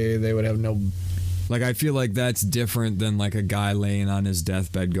 Right. Like, they would have no... Like, I feel like that's different than, like, a guy laying on his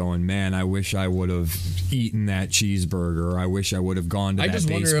deathbed going, man, I wish I would have eaten that cheeseburger. Or I wish I would have gone to that baseball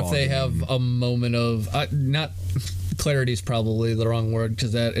game. I just wonder if they have a moment of... not... Clarity is probably the wrong word,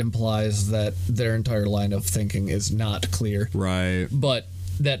 because that implies that their entire line of thinking is not clear. Right. But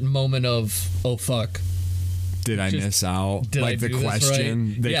that moment of, oh, fuck. Did I miss out? Did like I the do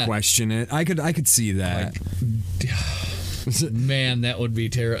question, this right? they question it. I could see that. Like, man, that would be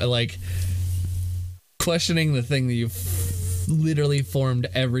terrible. Like... questioning the thing that you've literally formed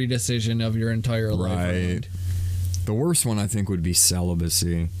every decision of your entire life around. The worst one, I think, would be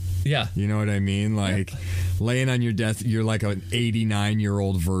celibacy. Yeah. You know what I mean? Like, laying on your death, you're like an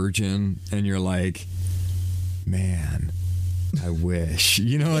 89-year-old virgin, and you're like, man, I wish.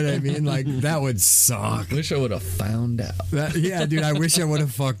 You know what I mean? Like, that would suck. Wish I would have found out. Yeah, dude, I wish I would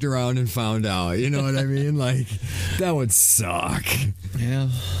have fucked around and found out. You know what I mean? Like, that would suck. Yeah.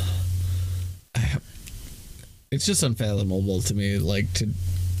 It's just unfathomable to me, like,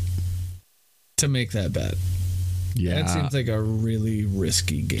 to make that bet. Yeah, that seems like a really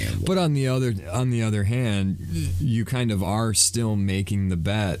risky gamble. But on the other hand, you kind of are still making the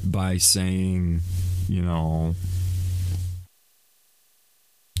bet by saying, you know,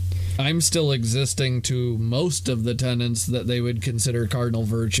 I'm still existing to most of the tenets that they would consider cardinal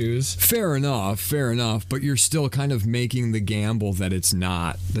virtues. Fair enough. But you're still kind of making the gamble that it's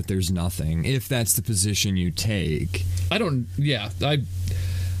not, that there's nothing, if that's the position you take. I'm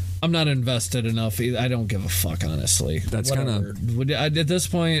not invested enough. I don't give a fuck, honestly. That's kind of... At this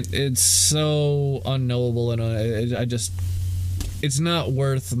point, it's so unknowable, and it's not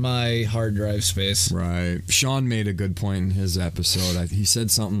worth my hard drive space. Right. Sean made a good point in his episode. He said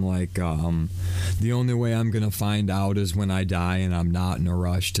something like, the only way I'm going to find out is when I die, and I'm not in a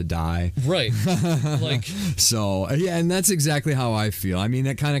rush to die. Right. Like. So, yeah, and that's exactly how I feel. I mean,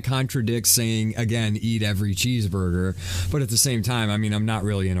 that kind of contradicts saying, again, eat every cheeseburger. But at the same time, I mean, I'm not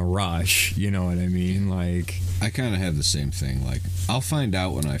really in a rush. You know what I mean? Like, I kind of have the same thing. Like, I'll find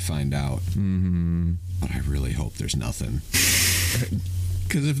out when I find out. Mm-hmm. But I really hope there's nothing.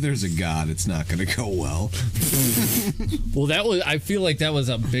 Because if there's a God, it's not going to go well. Well, I feel like that was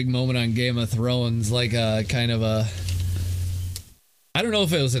a big moment on Game of Thrones, like a kind of a... I don't know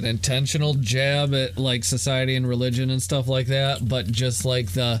if it was an intentional jab at, like, society and religion and stuff like that, but just like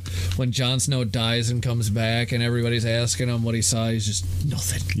when Jon Snow dies and comes back and everybody's asking him what he saw, he's just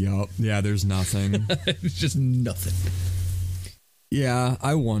nothing. Yep. Yeah, there's nothing. It's just nothing. Yeah,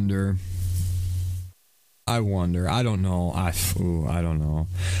 I wonder. I don't know. I don't know.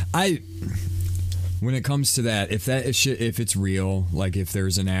 When it comes to that, if it's real, like if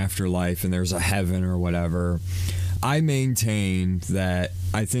there's an afterlife and there's a heaven or whatever, I maintain that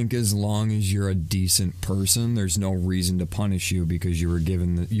I think as long as you're a decent person, there's no reason to punish you because you were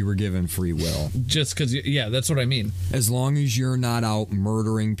given free will. Just because, yeah, that's what I mean. As long as you're not out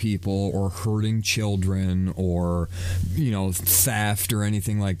murdering people or hurting children or, you know, theft or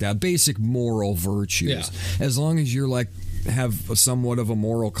anything like that, basic moral virtues. Yeah. As long as you're like have somewhat of a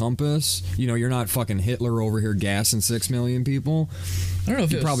moral compass, you know, you're not fucking Hitler over here gassing 6 million people. I don't know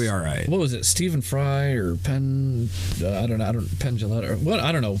if you're probably all right. What was it, Stephen Fry or Penn? I don't know. Penn Jillette or what?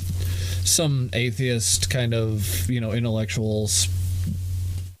 I don't know. Some atheist kind of, you know, intellectuals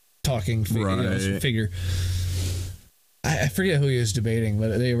talking figure. I forget who he was debating,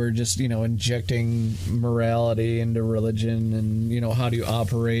 but they were just, you know, injecting morality into religion and, you know, how do you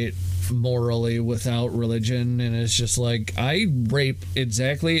operate morally without religion? And it's just like, I rape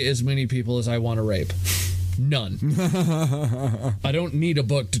exactly as many people as I want to rape. None. I don't need a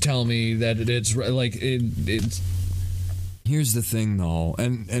book to tell me that it's like it's. Here's the thing, though,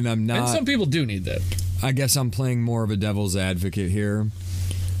 and I'm not. And some people do need that. I guess I'm playing more of a devil's advocate here,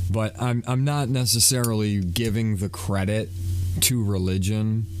 but I'm not necessarily giving the credit to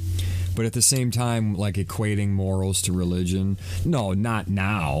religion. But at the same time, like equating morals to religion, no, not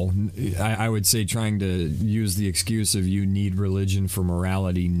now. I would say trying to use the excuse of you need religion for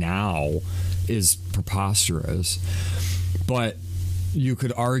morality now is preposterous. But you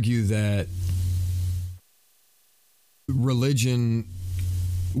could argue that religion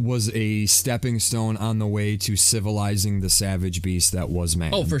was a stepping stone on the way to civilizing the savage beast that was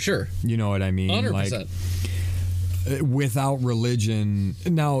man. Oh, for sure. You know what I mean? 100%. Like, without religion,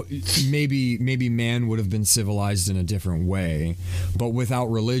 now maybe man would have been civilized in a different way, but without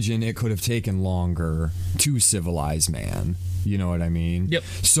religion it could have taken longer to civilize man. You know what I mean? Yep.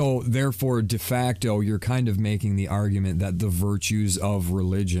 So therefore, de facto, you're kind of making the argument that the virtues of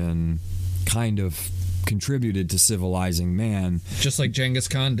religion kind of contributed to civilizing man. Just like Genghis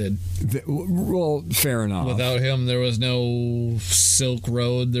Khan did. Well, fair enough. Without him, there was no Silk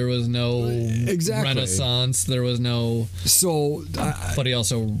Road. There was no Renaissance. There was no... So... but he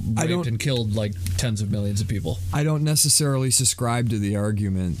also raped and killed like tens of millions of people. I don't necessarily subscribe to the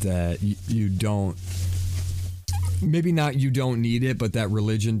argument that you don't... Maybe not you don't need it, but that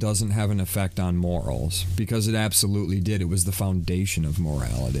religion doesn't have an effect on morals, because it absolutely did. It was the foundation of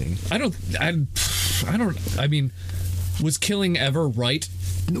morality. I mean, was killing ever right?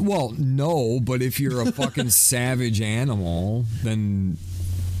 Well, no, but if you're a fucking savage animal, then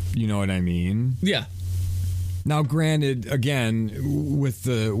you know what I mean? Yeah. Now, granted, again, with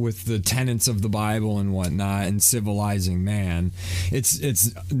the tenets of the Bible and whatnot, and civilizing man, it's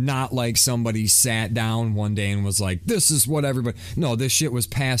not like somebody sat down one day and was like, "This is what everybody." No, this shit was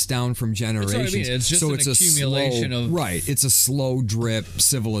passed down from generations. That's what I mean. It's just so an it's accumulation of right. It's a slow drip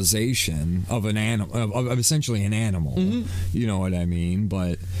civilization of an animal, of essentially an animal. Mm-hmm. You know what I mean?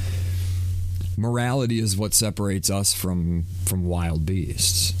 But morality is what separates us from wild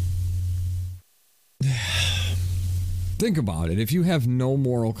beasts. Think about it. If you have no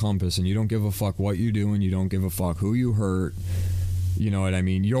moral compass and you don't give a fuck what you do and you don't give a fuck who you hurt, you know what I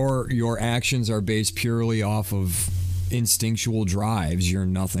mean? Your actions are based purely off of instinctual drives. You're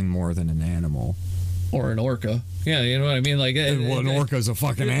nothing more than an animal. Or an orca. Yeah, you know what I mean? Like, well, an orca's a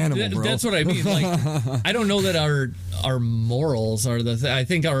fucking animal, bro. That's what I mean. Like, I don't know that our morals are I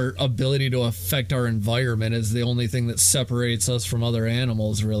think our ability to affect our environment is the only thing that separates us from other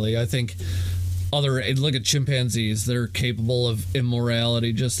animals, really. I think look at chimpanzees. They're capable of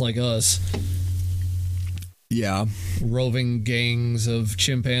immorality just like us. Yeah. Roving gangs of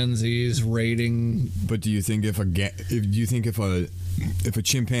chimpanzees raiding. But do you think if a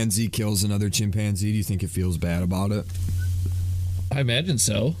chimpanzee kills another chimpanzee, do you think it feels bad about it? I imagine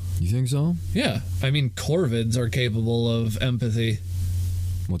so. You think so? Yeah. I mean, corvids are capable of empathy.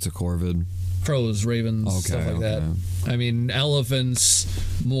 What's a corvid? Crows, ravens, stuff like that. I mean, elephants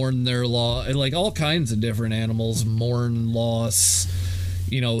mourn their loss. Like, all kinds of different animals mourn loss,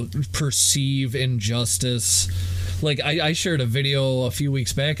 perceive injustice. Like, I shared a video a few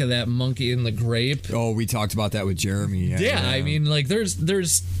weeks back of that monkey in the grape. Oh, we talked about that with Jeremy. Yeah. I mean, like,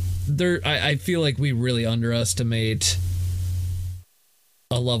 I feel like we really underestimate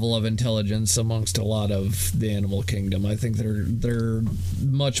a level of intelligence amongst a lot of the animal kingdom. I think they're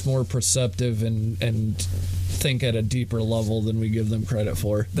much more perceptive and think at a deeper level than we give them credit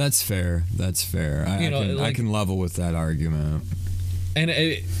for. That's fair. I can level with that argument. And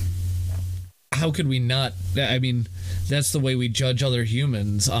how could we not? I mean, that's the way we judge other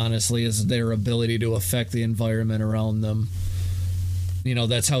humans, honestly, is their ability to affect the environment around them.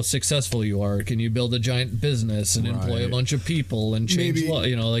 That's how successful you are. Can you build a giant business and employ a bunch of people and change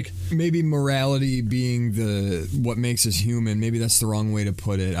maybe morality being what makes us human. Maybe that's the wrong way to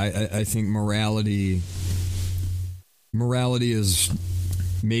put it. I think morality is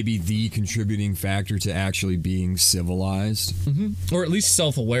maybe the contributing factor to actually being civilized, or at least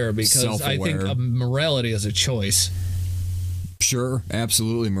self-aware. Because I think morality is a choice. Sure,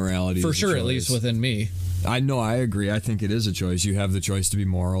 absolutely, morality for is sure, a choice. At least within me. I know, I agree. I think it is a choice. You have the choice to be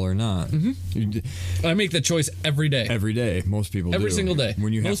moral or not. I make the choice every day. Every day. Most people every do. Single day.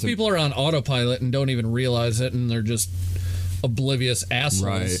 Most people are on autopilot and don't even realize it, and they're just oblivious assholes.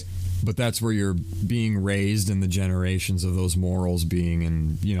 Right. But that's where you're being raised, and the generations of those morals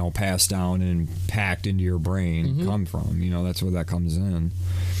being passed down and packed into your brain come from. That's where that comes in.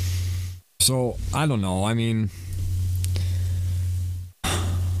 So, I don't know. I mean...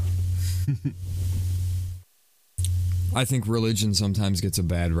 I think religion sometimes gets a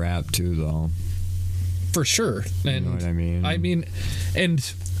bad rap too, though. For sure. And you know what I mean? I mean,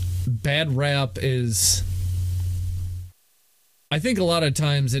 and bad rap is... I think a lot of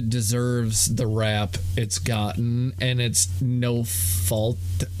times it deserves the rap it's gotten, and it's no fault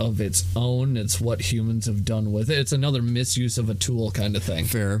of its own. It's what humans have done with it. It's another misuse of a tool kind of thing.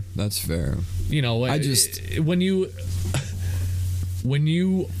 Fair. That's fair. When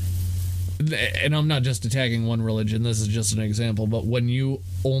you... And I'm not just attacking one religion, this is just an example, but when you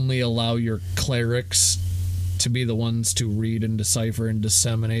only allow your clerics to be the ones to read and decipher and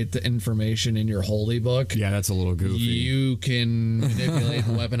disseminate the information in your holy book, yeah, that's a little goofy. You can manipulate,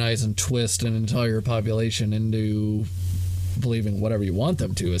 weaponize, and twist an entire population into believing whatever you want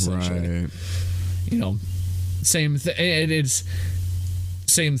them to, essentially. Right. Same thing. It's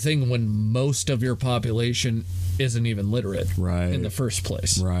same thing when most of your population isn't even literate, right, in the first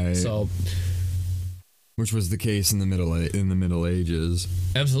place, right. So, which was the case in the Middle Ages.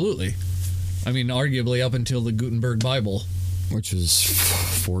 Absolutely. I mean, arguably up until the Gutenberg Bible, which is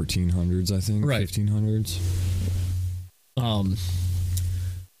 1400s, I think, right. 1500s.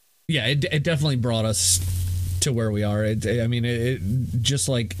 Yeah, it definitely brought us to where we are. It just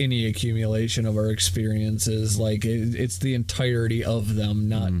like any accumulation of our experiences, like it's the entirety of them,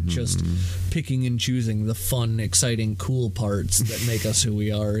 not just picking and choosing the fun, exciting, cool parts that make us who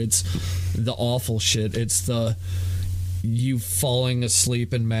we are. It's the awful shit. It's the you falling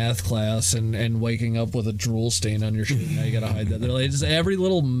asleep in math class and waking up with a drool stain on your shirt. Now you gotta hide that. It's every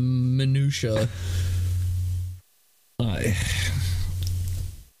little minutia. I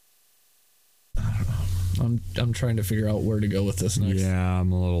don't know. I'm trying to figure out where to go with this next. Yeah,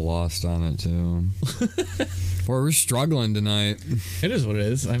 I'm a little lost on it too. Boy, we're struggling tonight. It is what it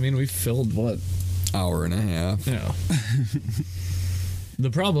is. I mean, we filled what? Hour and a half. Yeah.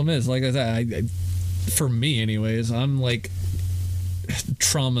 The problem is, like I said, for me anyways, I'm like,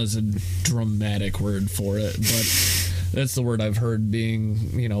 trauma's a dramatic word for it, but that's the word I've heard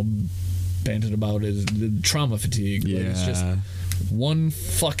being, banted about is the trauma fatigue. Yeah. Like, it's just one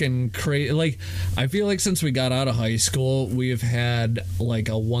fucking crazy. Like, I feel like since we got out of high school, we have had like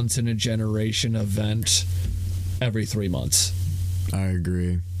a once in a generation event every 3 months. I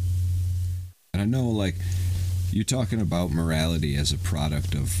agree. And I know, like, you're talking about morality as a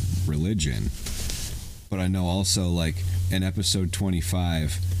product of religion, but I know also, like, in episode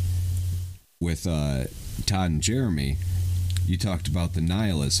 25 with Todd and Jeremy, you talked about the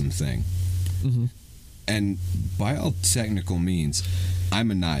nihilism thing. Mm-hmm. And by all technical means, I'm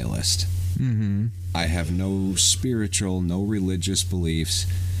a nihilist. Mm-hmm. I have no spiritual, no religious beliefs,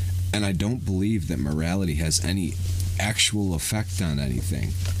 and I don't believe that morality has any actual effect on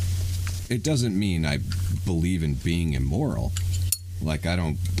anything. It doesn't mean I believe in being immoral. Like,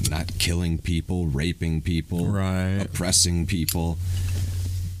 not killing people, raping people, right, oppressing people.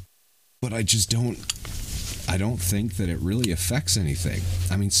 But I don't think that it really affects anything.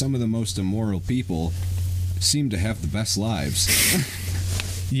 I mean, some of the most immoral people seem to have the best lives.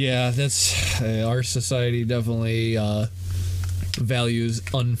 Yeah, that's our society definitely values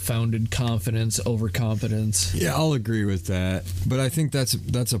unfounded confidence over competence. Yeah, I'll agree with that. But I think that's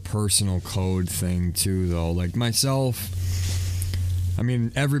a personal code thing too, though. Like myself, I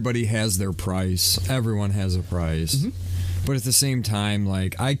mean, everybody has their price. Everyone has a price. Mm-hmm. But at the same time,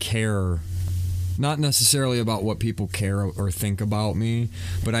 like, I care not necessarily about what people care or think about me,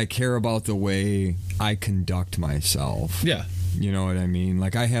 but I care about the way I conduct myself. Yeah. You know what I mean?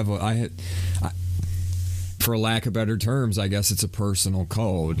 Like, for lack of better terms, I guess it's a personal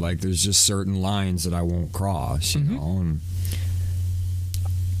code. Like, there's just certain lines that I won't cross, you know? And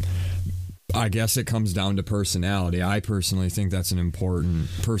I guess it comes down to personality. I personally think that's an important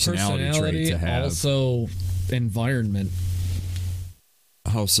personality trait to have. Also, environment.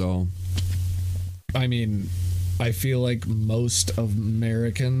 How so? I mean, I feel like most of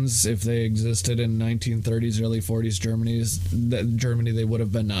Americans, if they existed in 1930s, early 40s Germany, they would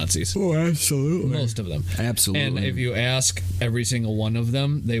have been Nazis. Oh, absolutely. Most of them. Absolutely. And if you ask every single one of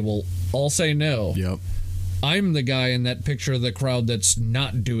them, they will all say no. Yep. I'm the guy in that picture of the crowd that's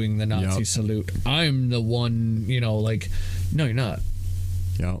not doing the Nazi salute. I'm the one, like, no, you're not.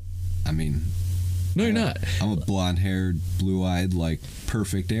 Yep. I mean, no, you're not. I'm a blonde-haired, blue-eyed, like,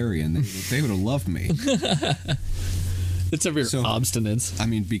 perfect Aryan. They would have loved me. It's of your obstinance. I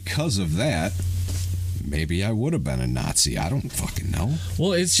mean, because of that, maybe I would have been a Nazi. I don't fucking know.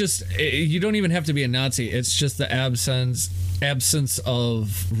 Well, it's just, you don't even have to be a Nazi. It's just the absence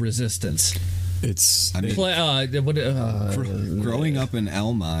of resistance. It's... I mean, growing up in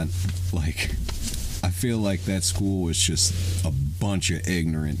Elmont, like, I feel like that school was just a bunch of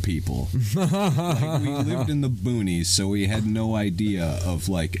ignorant people. Like, we lived in the boonies, so we had no idea of,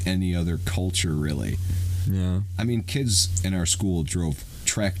 like, any other culture, really. Yeah. I mean, kids in our school drove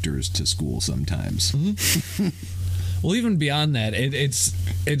tractors to school sometimes. Mm-hmm. Well, even beyond that,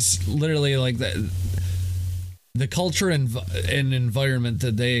 it's literally like the culture and environment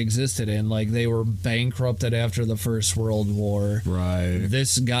that they existed in. Like, they were bankrupted after the First World War. Right.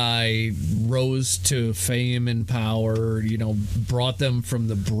 This guy rose to fame and power, brought them from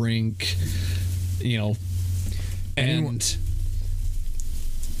the brink, and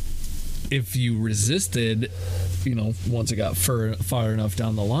if you resisted, once it got far enough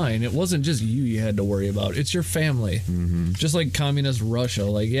down the line, it wasn't just you had to worry about. It's your family. Mm-hmm. Just like communist Russia.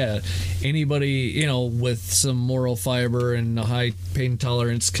 Like, yeah, anybody, with some moral fiber and a high pain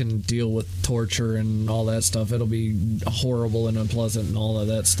tolerance can deal with torture and all that stuff. It'll be horrible and unpleasant and all of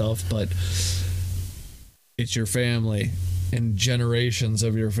that stuff, but it's your family and generations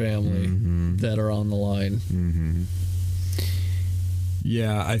of your family that are on the line. Mm-hmm.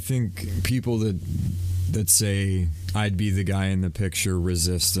 Yeah, I think people that say I'd be the guy in the picture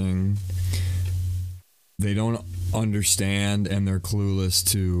resisting, they don't understand and they're clueless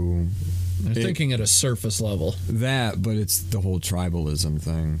to... They're thinking at a surface level. That, but it's the whole tribalism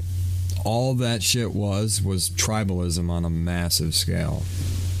thing. All that shit was tribalism on a massive scale.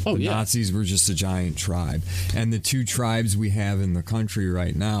 Oh, the yeah. Nazis were just a giant tribe. And the two tribes we have in the country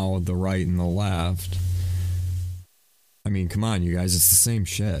right now, the right and the left... I mean, come on, you guys. It's the same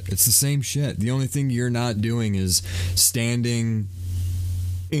shit. It's the same shit. The only thing you're not doing is standing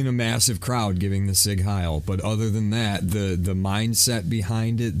in a massive crowd giving the Sig Heil. But other than that, the mindset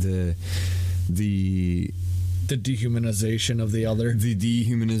behind it, the dehumanization of the other. The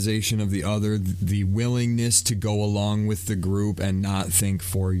dehumanization of the other, the willingness to go along with the group and not think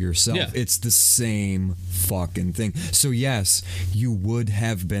for yourself. Yeah. It's the same fucking thing. So, yes, you would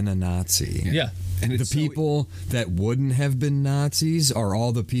have been a Nazi. Yeah. And The people that wouldn't have been Nazis are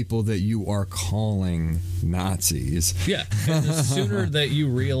all the people that you are calling Nazis. Yeah, and the sooner that you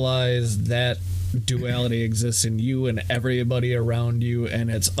realize that duality exists in you and everybody around you, and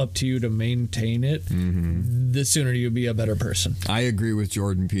it's up to you to maintain it, the sooner you'll be a better person. I agree with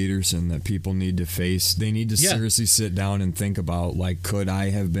Jordan Peterson that people need to seriously sit down and think about, like, could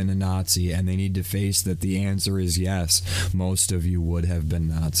I have been a Nazi? And they need to face that the answer is yes. Most of you would have been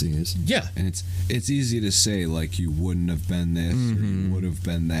Nazis. Yeah. And it's easy to say, like, you wouldn't have been this or you would have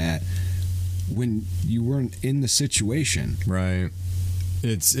been that when you weren't in the situation. Right.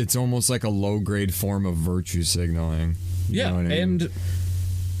 It's almost like a low-grade form of virtue signaling. You know what I mean? And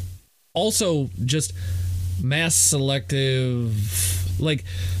also just mass selective, like...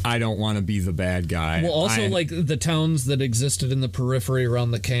 I don't want to be the bad guy. Well, also, like, the towns that existed in the periphery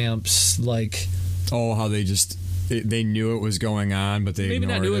around the camps, like... Oh, how they knew it was going on, but they maybe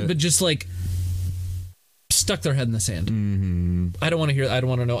ignored not knew it, but just, like, stuck their head in the sand. Mm-hmm. I don't want to hear. I don't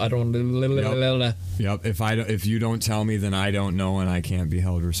want to know. I don't. Yep. If you don't tell me, then I don't know, and I can't be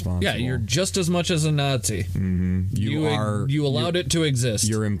held responsible. Yeah, you're just as much as a Nazi. Mm-hmm. You allowed it to exist.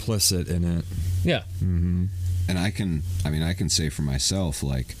 You're implicit in it. Yeah. Mm-hmm. And I can say for myself,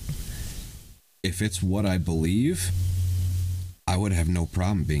 like, if it's what I believe, I would have no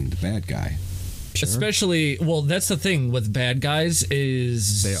problem being the bad guy. Sure. Especially, well, that's the thing with bad guys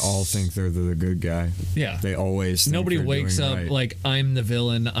is... They all think they're the good guy. Yeah. They always think Nobody they're wakes doing up right. like, I'm the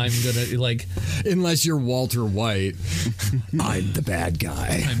villain, I'm gonna, like... Unless you're Walter White. I'm the bad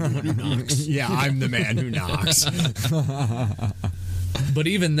guy. I'm the one who knocks. Yeah, I'm the man who knocks. But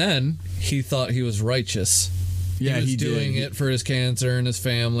even then, he thought he was righteous. Yeah, he was he doing did. it for his cancer and his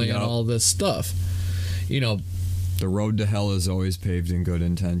family and Yep. all this stuff. The road to hell is always paved in good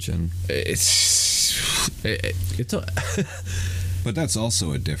intention. It's a... But that's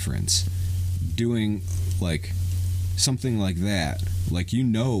also a difference. Doing, like, something like that, like, you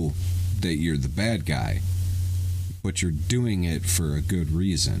know that you're the bad guy, but you're doing it for a good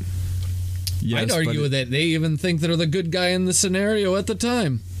reason. Yes, I'd argue that they even think they're the good guy in the scenario at the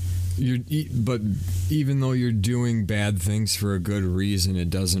time. But even though you're doing bad things for a good reason, it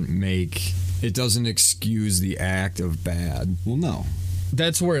doesn't excuse the act of bad. Well, no.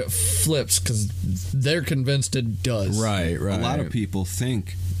 That's where it flips, because they're convinced it does. Right. A lot of people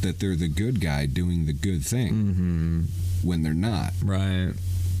think that they're the good guy doing the good thing when they're not. Right.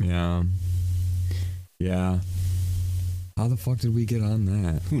 Yeah. How the fuck did we get on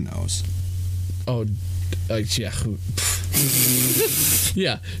that? Who knows? Oh, yeah.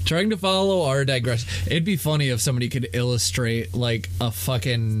 Yeah, trying to follow our digression. It'd be funny if somebody could illustrate, like, a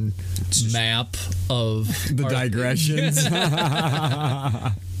fucking map of The digressions.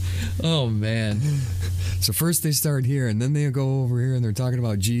 Oh, man. So first they start here, and then they go over here, and they're talking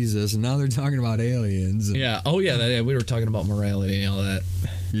about Jesus, and now they're talking about aliens. And Yeah. Oh, yeah. We were talking about morality and all that.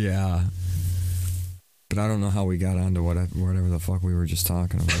 Yeah. But I don't know how we got onto whatever the fuck we were just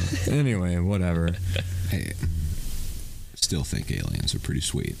talking about. Anyway, whatever. Hey, still think aliens are pretty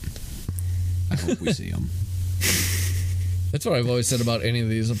sweet. I hope we see them. That's what I've always said about any of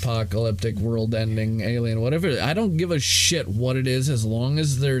these apocalyptic, world-ending, alien, whatever. I don't give a shit what it is as long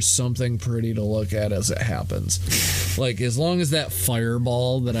as there's something pretty to look at as it happens. Like, as long as that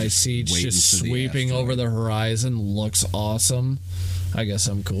fireball that I see Waiting just for the sweeping asteroid. over the horizon looks awesome, I guess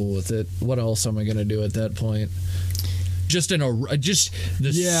I'm cool with it. What else am I gonna do at that point? Just the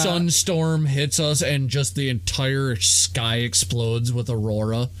sunstorm hits us and just the entire sky explodes with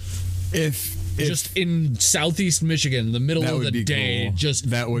aurora. If just in southeast Michigan, the middle of the day, cool. just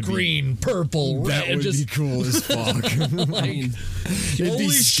green, purple, red. That would be cool as fuck. Like, holy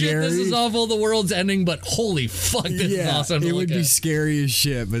shit, this is awful. The world's ending, but holy fuck, this is awesome. It would be scary as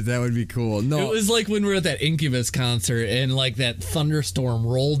shit, but that would be cool. No, it was like when we were at that Incubus concert and like that thunderstorm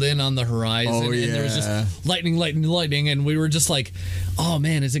rolled in on the horizon, and there was just lightning, and we were just like, oh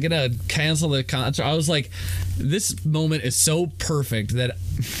man, is it gonna cancel the concert? I was like, this moment is so perfect that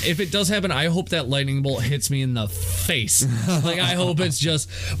if it does happen, I hope that lightning bolt hits me in the face. Like, I hope it's just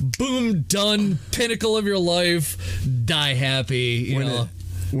boom, done, pinnacle of your life, die happy, you know.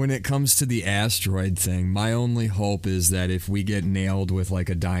 When it comes to the asteroid thing, my only hope is that if we get nailed with like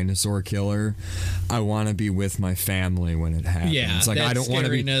a dinosaur killer, I want to be with my family when it happens. Yeah, like that I don't want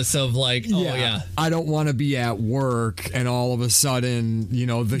to be of like, I don't want to be at work and all of a sudden, you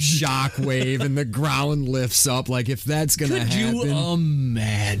know, the shock wave and the ground lifts up. Like, if that's gonna happen, could you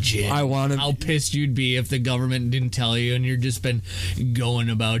imagine? I want to. How pissed you'd be if the government didn't tell you and you're just been going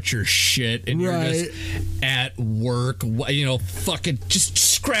about your shit and you're just at work, you know, fucking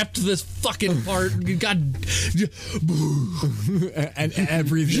just scrapped this fucking part. God, and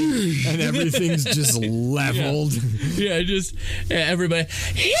everything's just leveled. Yeah, just everybody.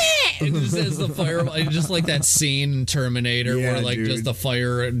 It just as the fire, just like that scene in Terminator where like just the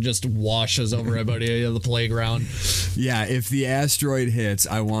fire just washes over everybody at the playground. Yeah, if the asteroid hits,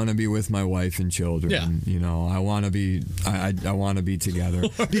 I want to be with my wife and children. Yeah. You know, I want to be. I want to be together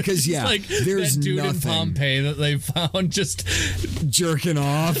because like there's that dude nothing. in Pompeii that they found just jerking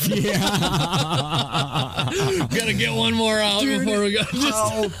off. Yeah. Gotta get one more out before we go.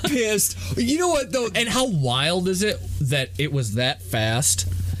 How pissed. You know what, though? And how wild is it that it was that fast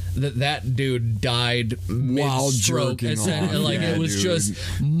that dude died while mid-stroke? jerking off. Like, it was just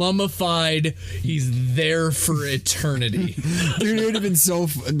mummified. He's there for eternity. Dude, it would have been so...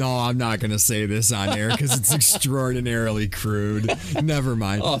 No, I'm not going to say this on air because it's extraordinarily crude. Never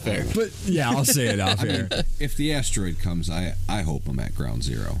mind. Off air. But, yeah, I'll say it off air. If the asteroid comes, I hope I'm at ground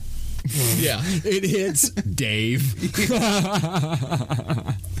zero. Yeah. It hits Dave.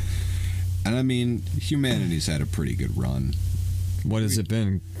 And I mean, humanity's had a pretty good run. What has it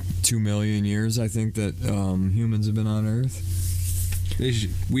been? 2 million years, I think, that humans have been on Earth.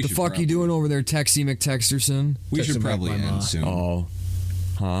 The fuck you doing over there, Texie McTexterson? We should probably end soon. Oh.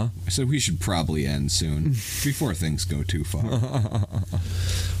 Huh? I said we should probably end soon before things go too far.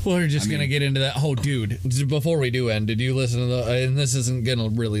 Well, we're just going to get into that. Oh, dude, before we do end, did you listen to the... And this isn't going to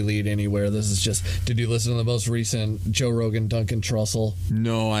really lead anywhere. This is just... Did you listen to the most recent Joe Rogan, Duncan Trussell?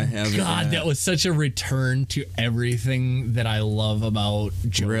 No, I haven't. God, that was such a return to everything that I love about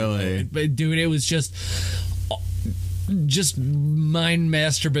Joe Rogan. But, dude, it was just mind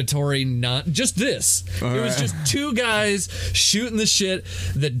masturbatory, not just this. It was just two guys shooting the shit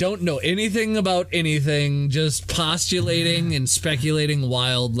that don't know anything about anything, just postulating and speculating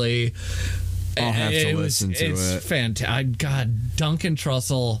wildly. I'll have to listen to it. It's fantastic. God, Duncan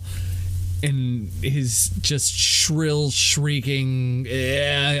Trussell and his just shrill shrieking.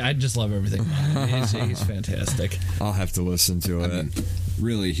 I just love everything. He's fantastic. I'll have to listen to it. I mean,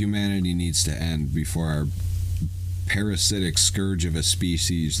 really, humanity needs to end before our parasitic scourge of a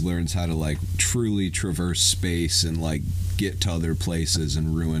species learns how to like truly traverse space and like get to other places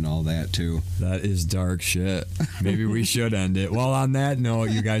and ruin all that too. That is dark shit. Maybe we should end it. Well, on that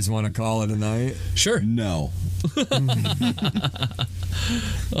note, you guys want to call it a night? Sure. No.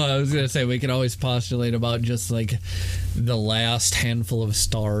 I was gonna say we could always postulate about just like the last handful of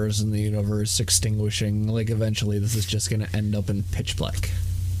stars in the universe extinguishing. Like, eventually this is just gonna end up in pitch black.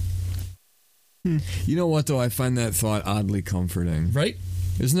 You know what, though? I find that thought oddly comforting. Right?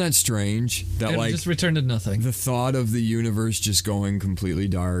 Isn't that strange? That like just return to nothing. The thought of the universe just going completely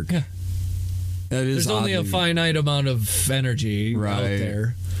dark. Yeah. That is. There's only a finite amount of energy out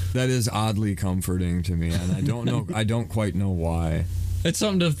there. That is oddly comforting to me, and I don't know. I don't quite know why. It's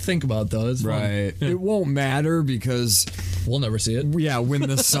something to think about, though. It's right. Fun. It won't matter because we'll never see it. Yeah, when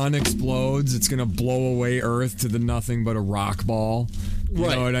the sun explodes, it's gonna blow away Earth to the nothing but a rock ball. You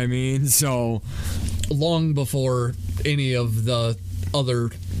know what I mean? So long before any of the other,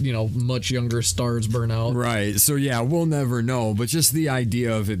 much younger stars burn out. Right. So yeah, we'll never know. But just the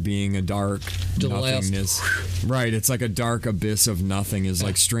idea of it being a dark nothingness. Right. It's like a dark abyss of nothing is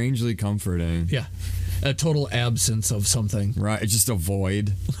like strangely comforting. Yeah. A total absence of something. Right. It's just a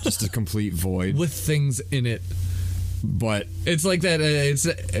void. Just a complete void. With things in it. But It's like that.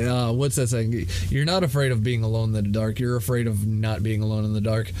 What's that saying? You're not afraid of being alone in the dark. You're afraid of not being alone in the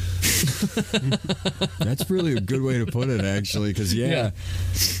dark. that's really a good way to put it, actually. Because Yeah.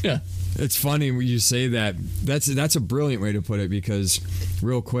 it's funny when you say that. That's a brilliant way to put it. Because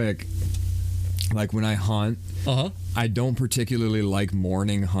real quick, like when I hunt, I don't particularly like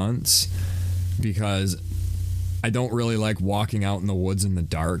morning hunts because I don't really like walking out in the woods in the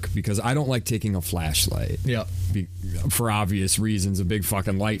dark because I don't like taking a flashlight. Yeah. For obvious reasons, a big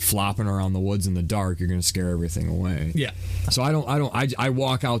fucking light flopping around the woods in the dark, you're gonna scare everything away. Yeah. So I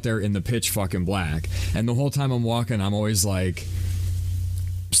walk out there in the pitch fucking black, and the whole time I'm walking, I'm always like,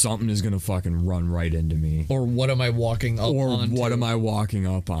 something is gonna fucking run right into me. Or what am I walking up on? Or what am I walking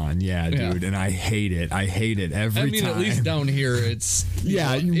up on? Yeah, dude. And I hate it. I hate it every time. At least down here, it's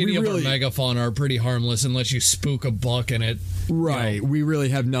any of our megafauna are pretty harmless unless you spook a buck in it. Right. We really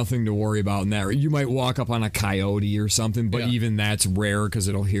have nothing to worry about in that. You might walk up on a coyote or something, but even that's rare because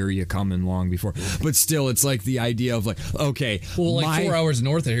it'll hear you coming long before. But still, it's like the idea of like, okay. Well, like 4 hours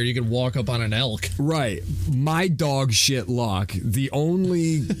north of here, you could walk up on an elk. Right. My dog shit luck, the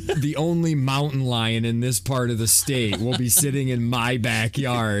only mountain lion in this part of the state will be sitting in my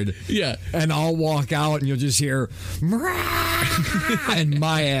backyard. Yeah. And I'll walk out and you'll just hear, and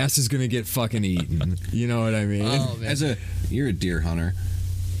my ass is going to get fucking eaten. You know what I mean? Oh, man. You're a deer hunter.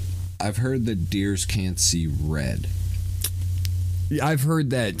 I've heard that deers can't see red. Yeah, I've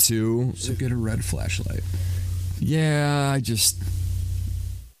heard that too. So get a red flashlight. Yeah, I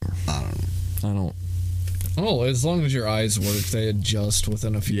don't. Oh, as long as your eyes work, they adjust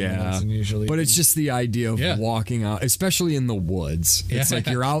within a few minutes, and usually. But it's just the idea of walking out, especially in the woods. It's like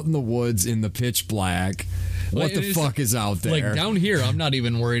you're out in the woods in the pitch black. What the fuck is out there? Like down here, I'm not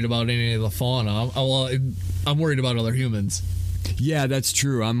even worried about any of the fauna. I'm worried about other humans. Yeah, that's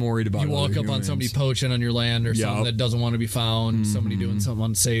true. I'm worried about. You walk up on somebody poaching on your land or something that doesn't want to be found. Somebody doing something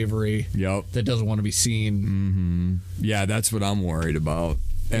unsavory. That doesn't want to be seen. Mm-hmm. Yeah, that's what I'm worried about.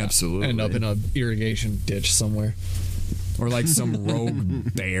 Absolutely. End up in a irrigation ditch somewhere. Or like some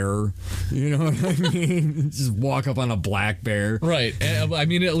rogue bear. You know what I mean? Just walk up on a black bear. Right. I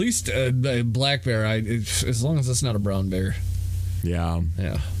mean, at least a black bear, as long as it's not a brown bear. Yeah.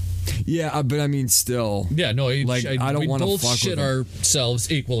 Yeah. Yeah, but I mean, still. Yeah, no, like I don't want to fuck shit with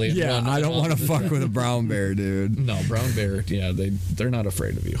ourselves equally. Yeah, I don't want to fuck with a brown bear, dude. No, brown bear. Yeah, they're not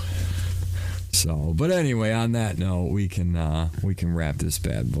afraid of you. So, but anyway, on that note, we can wrap this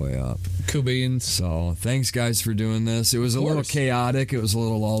bad boy up. Cool beans. So, thanks guys for doing this. It was a little chaotic. It was a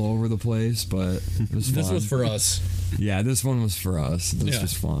little all over the place, but it was fun. This was for us. Yeah, this one was for us. This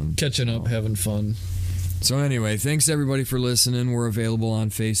was fun. Catching up, having fun. So anyway, thanks everybody for listening. We're available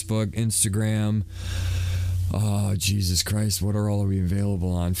on Facebook, Instagram. Oh, Jesus Christ. What are we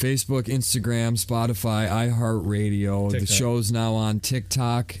available on? Facebook, Instagram, Spotify, iHeartRadio. TikTok. The show's now on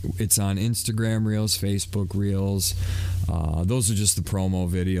TikTok. It's on Instagram Reels, Facebook Reels. Those are just the promo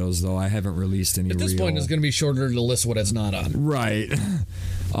videos, though. I haven't released any At this point, it's going to be shorter to list what it's not on. Right.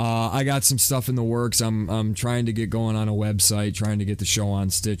 I got some stuff in the works. I'm trying to get going on a website, trying to get the show on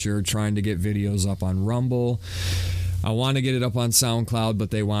Stitcher, trying to get videos up on Rumble. I want to get it up on SoundCloud, but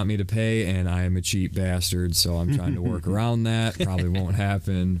they want me to pay, and I am a cheap bastard, so I'm trying to work around that. Probably won't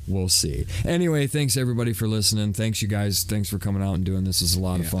happen. We'll see. Anyway, thanks everybody for listening. Thanks you guys. Thanks for coming out and doing this. This is a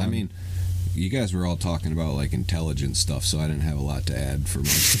lot of fun. I mean, you guys were all talking about like intelligent stuff, so I didn't have a lot to add for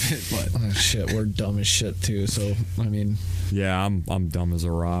most of it. But oh, shit, we're dumb as shit too. So I mean, yeah, I'm dumb as a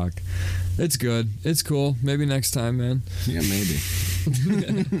rock. It's good. It's cool. Maybe next time, man. Yeah, maybe.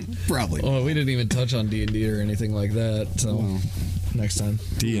 Probably. Oh, we didn't even touch on D&D or anything like that. So next time.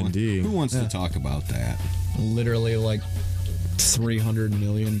 D&D. Who wants to talk about that? Literally like 300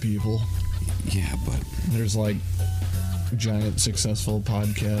 million people. Yeah, but there's like giant successful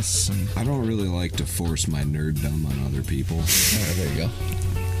podcasts. And I don't really like to force my nerddom on other people. Oh, there you go.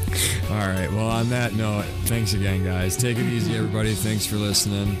 All right. Well, on that note, thanks again, guys. Take it easy, everybody. Thanks for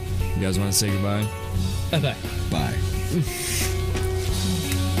listening. You guys want to say goodbye? Bye-bye. Bye.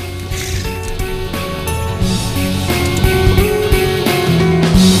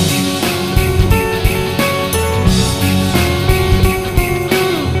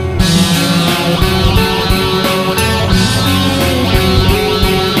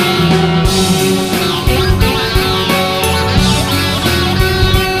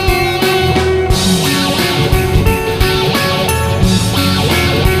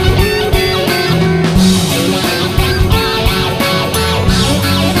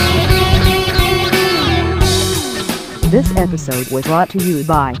 This episode was brought to you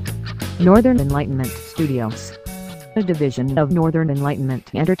by Northern Enlightenment Studios, a division of Northern Enlightenment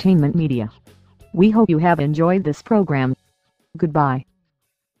Entertainment Media. We hope you have enjoyed this program. Goodbye.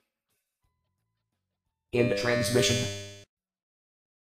 In transmission.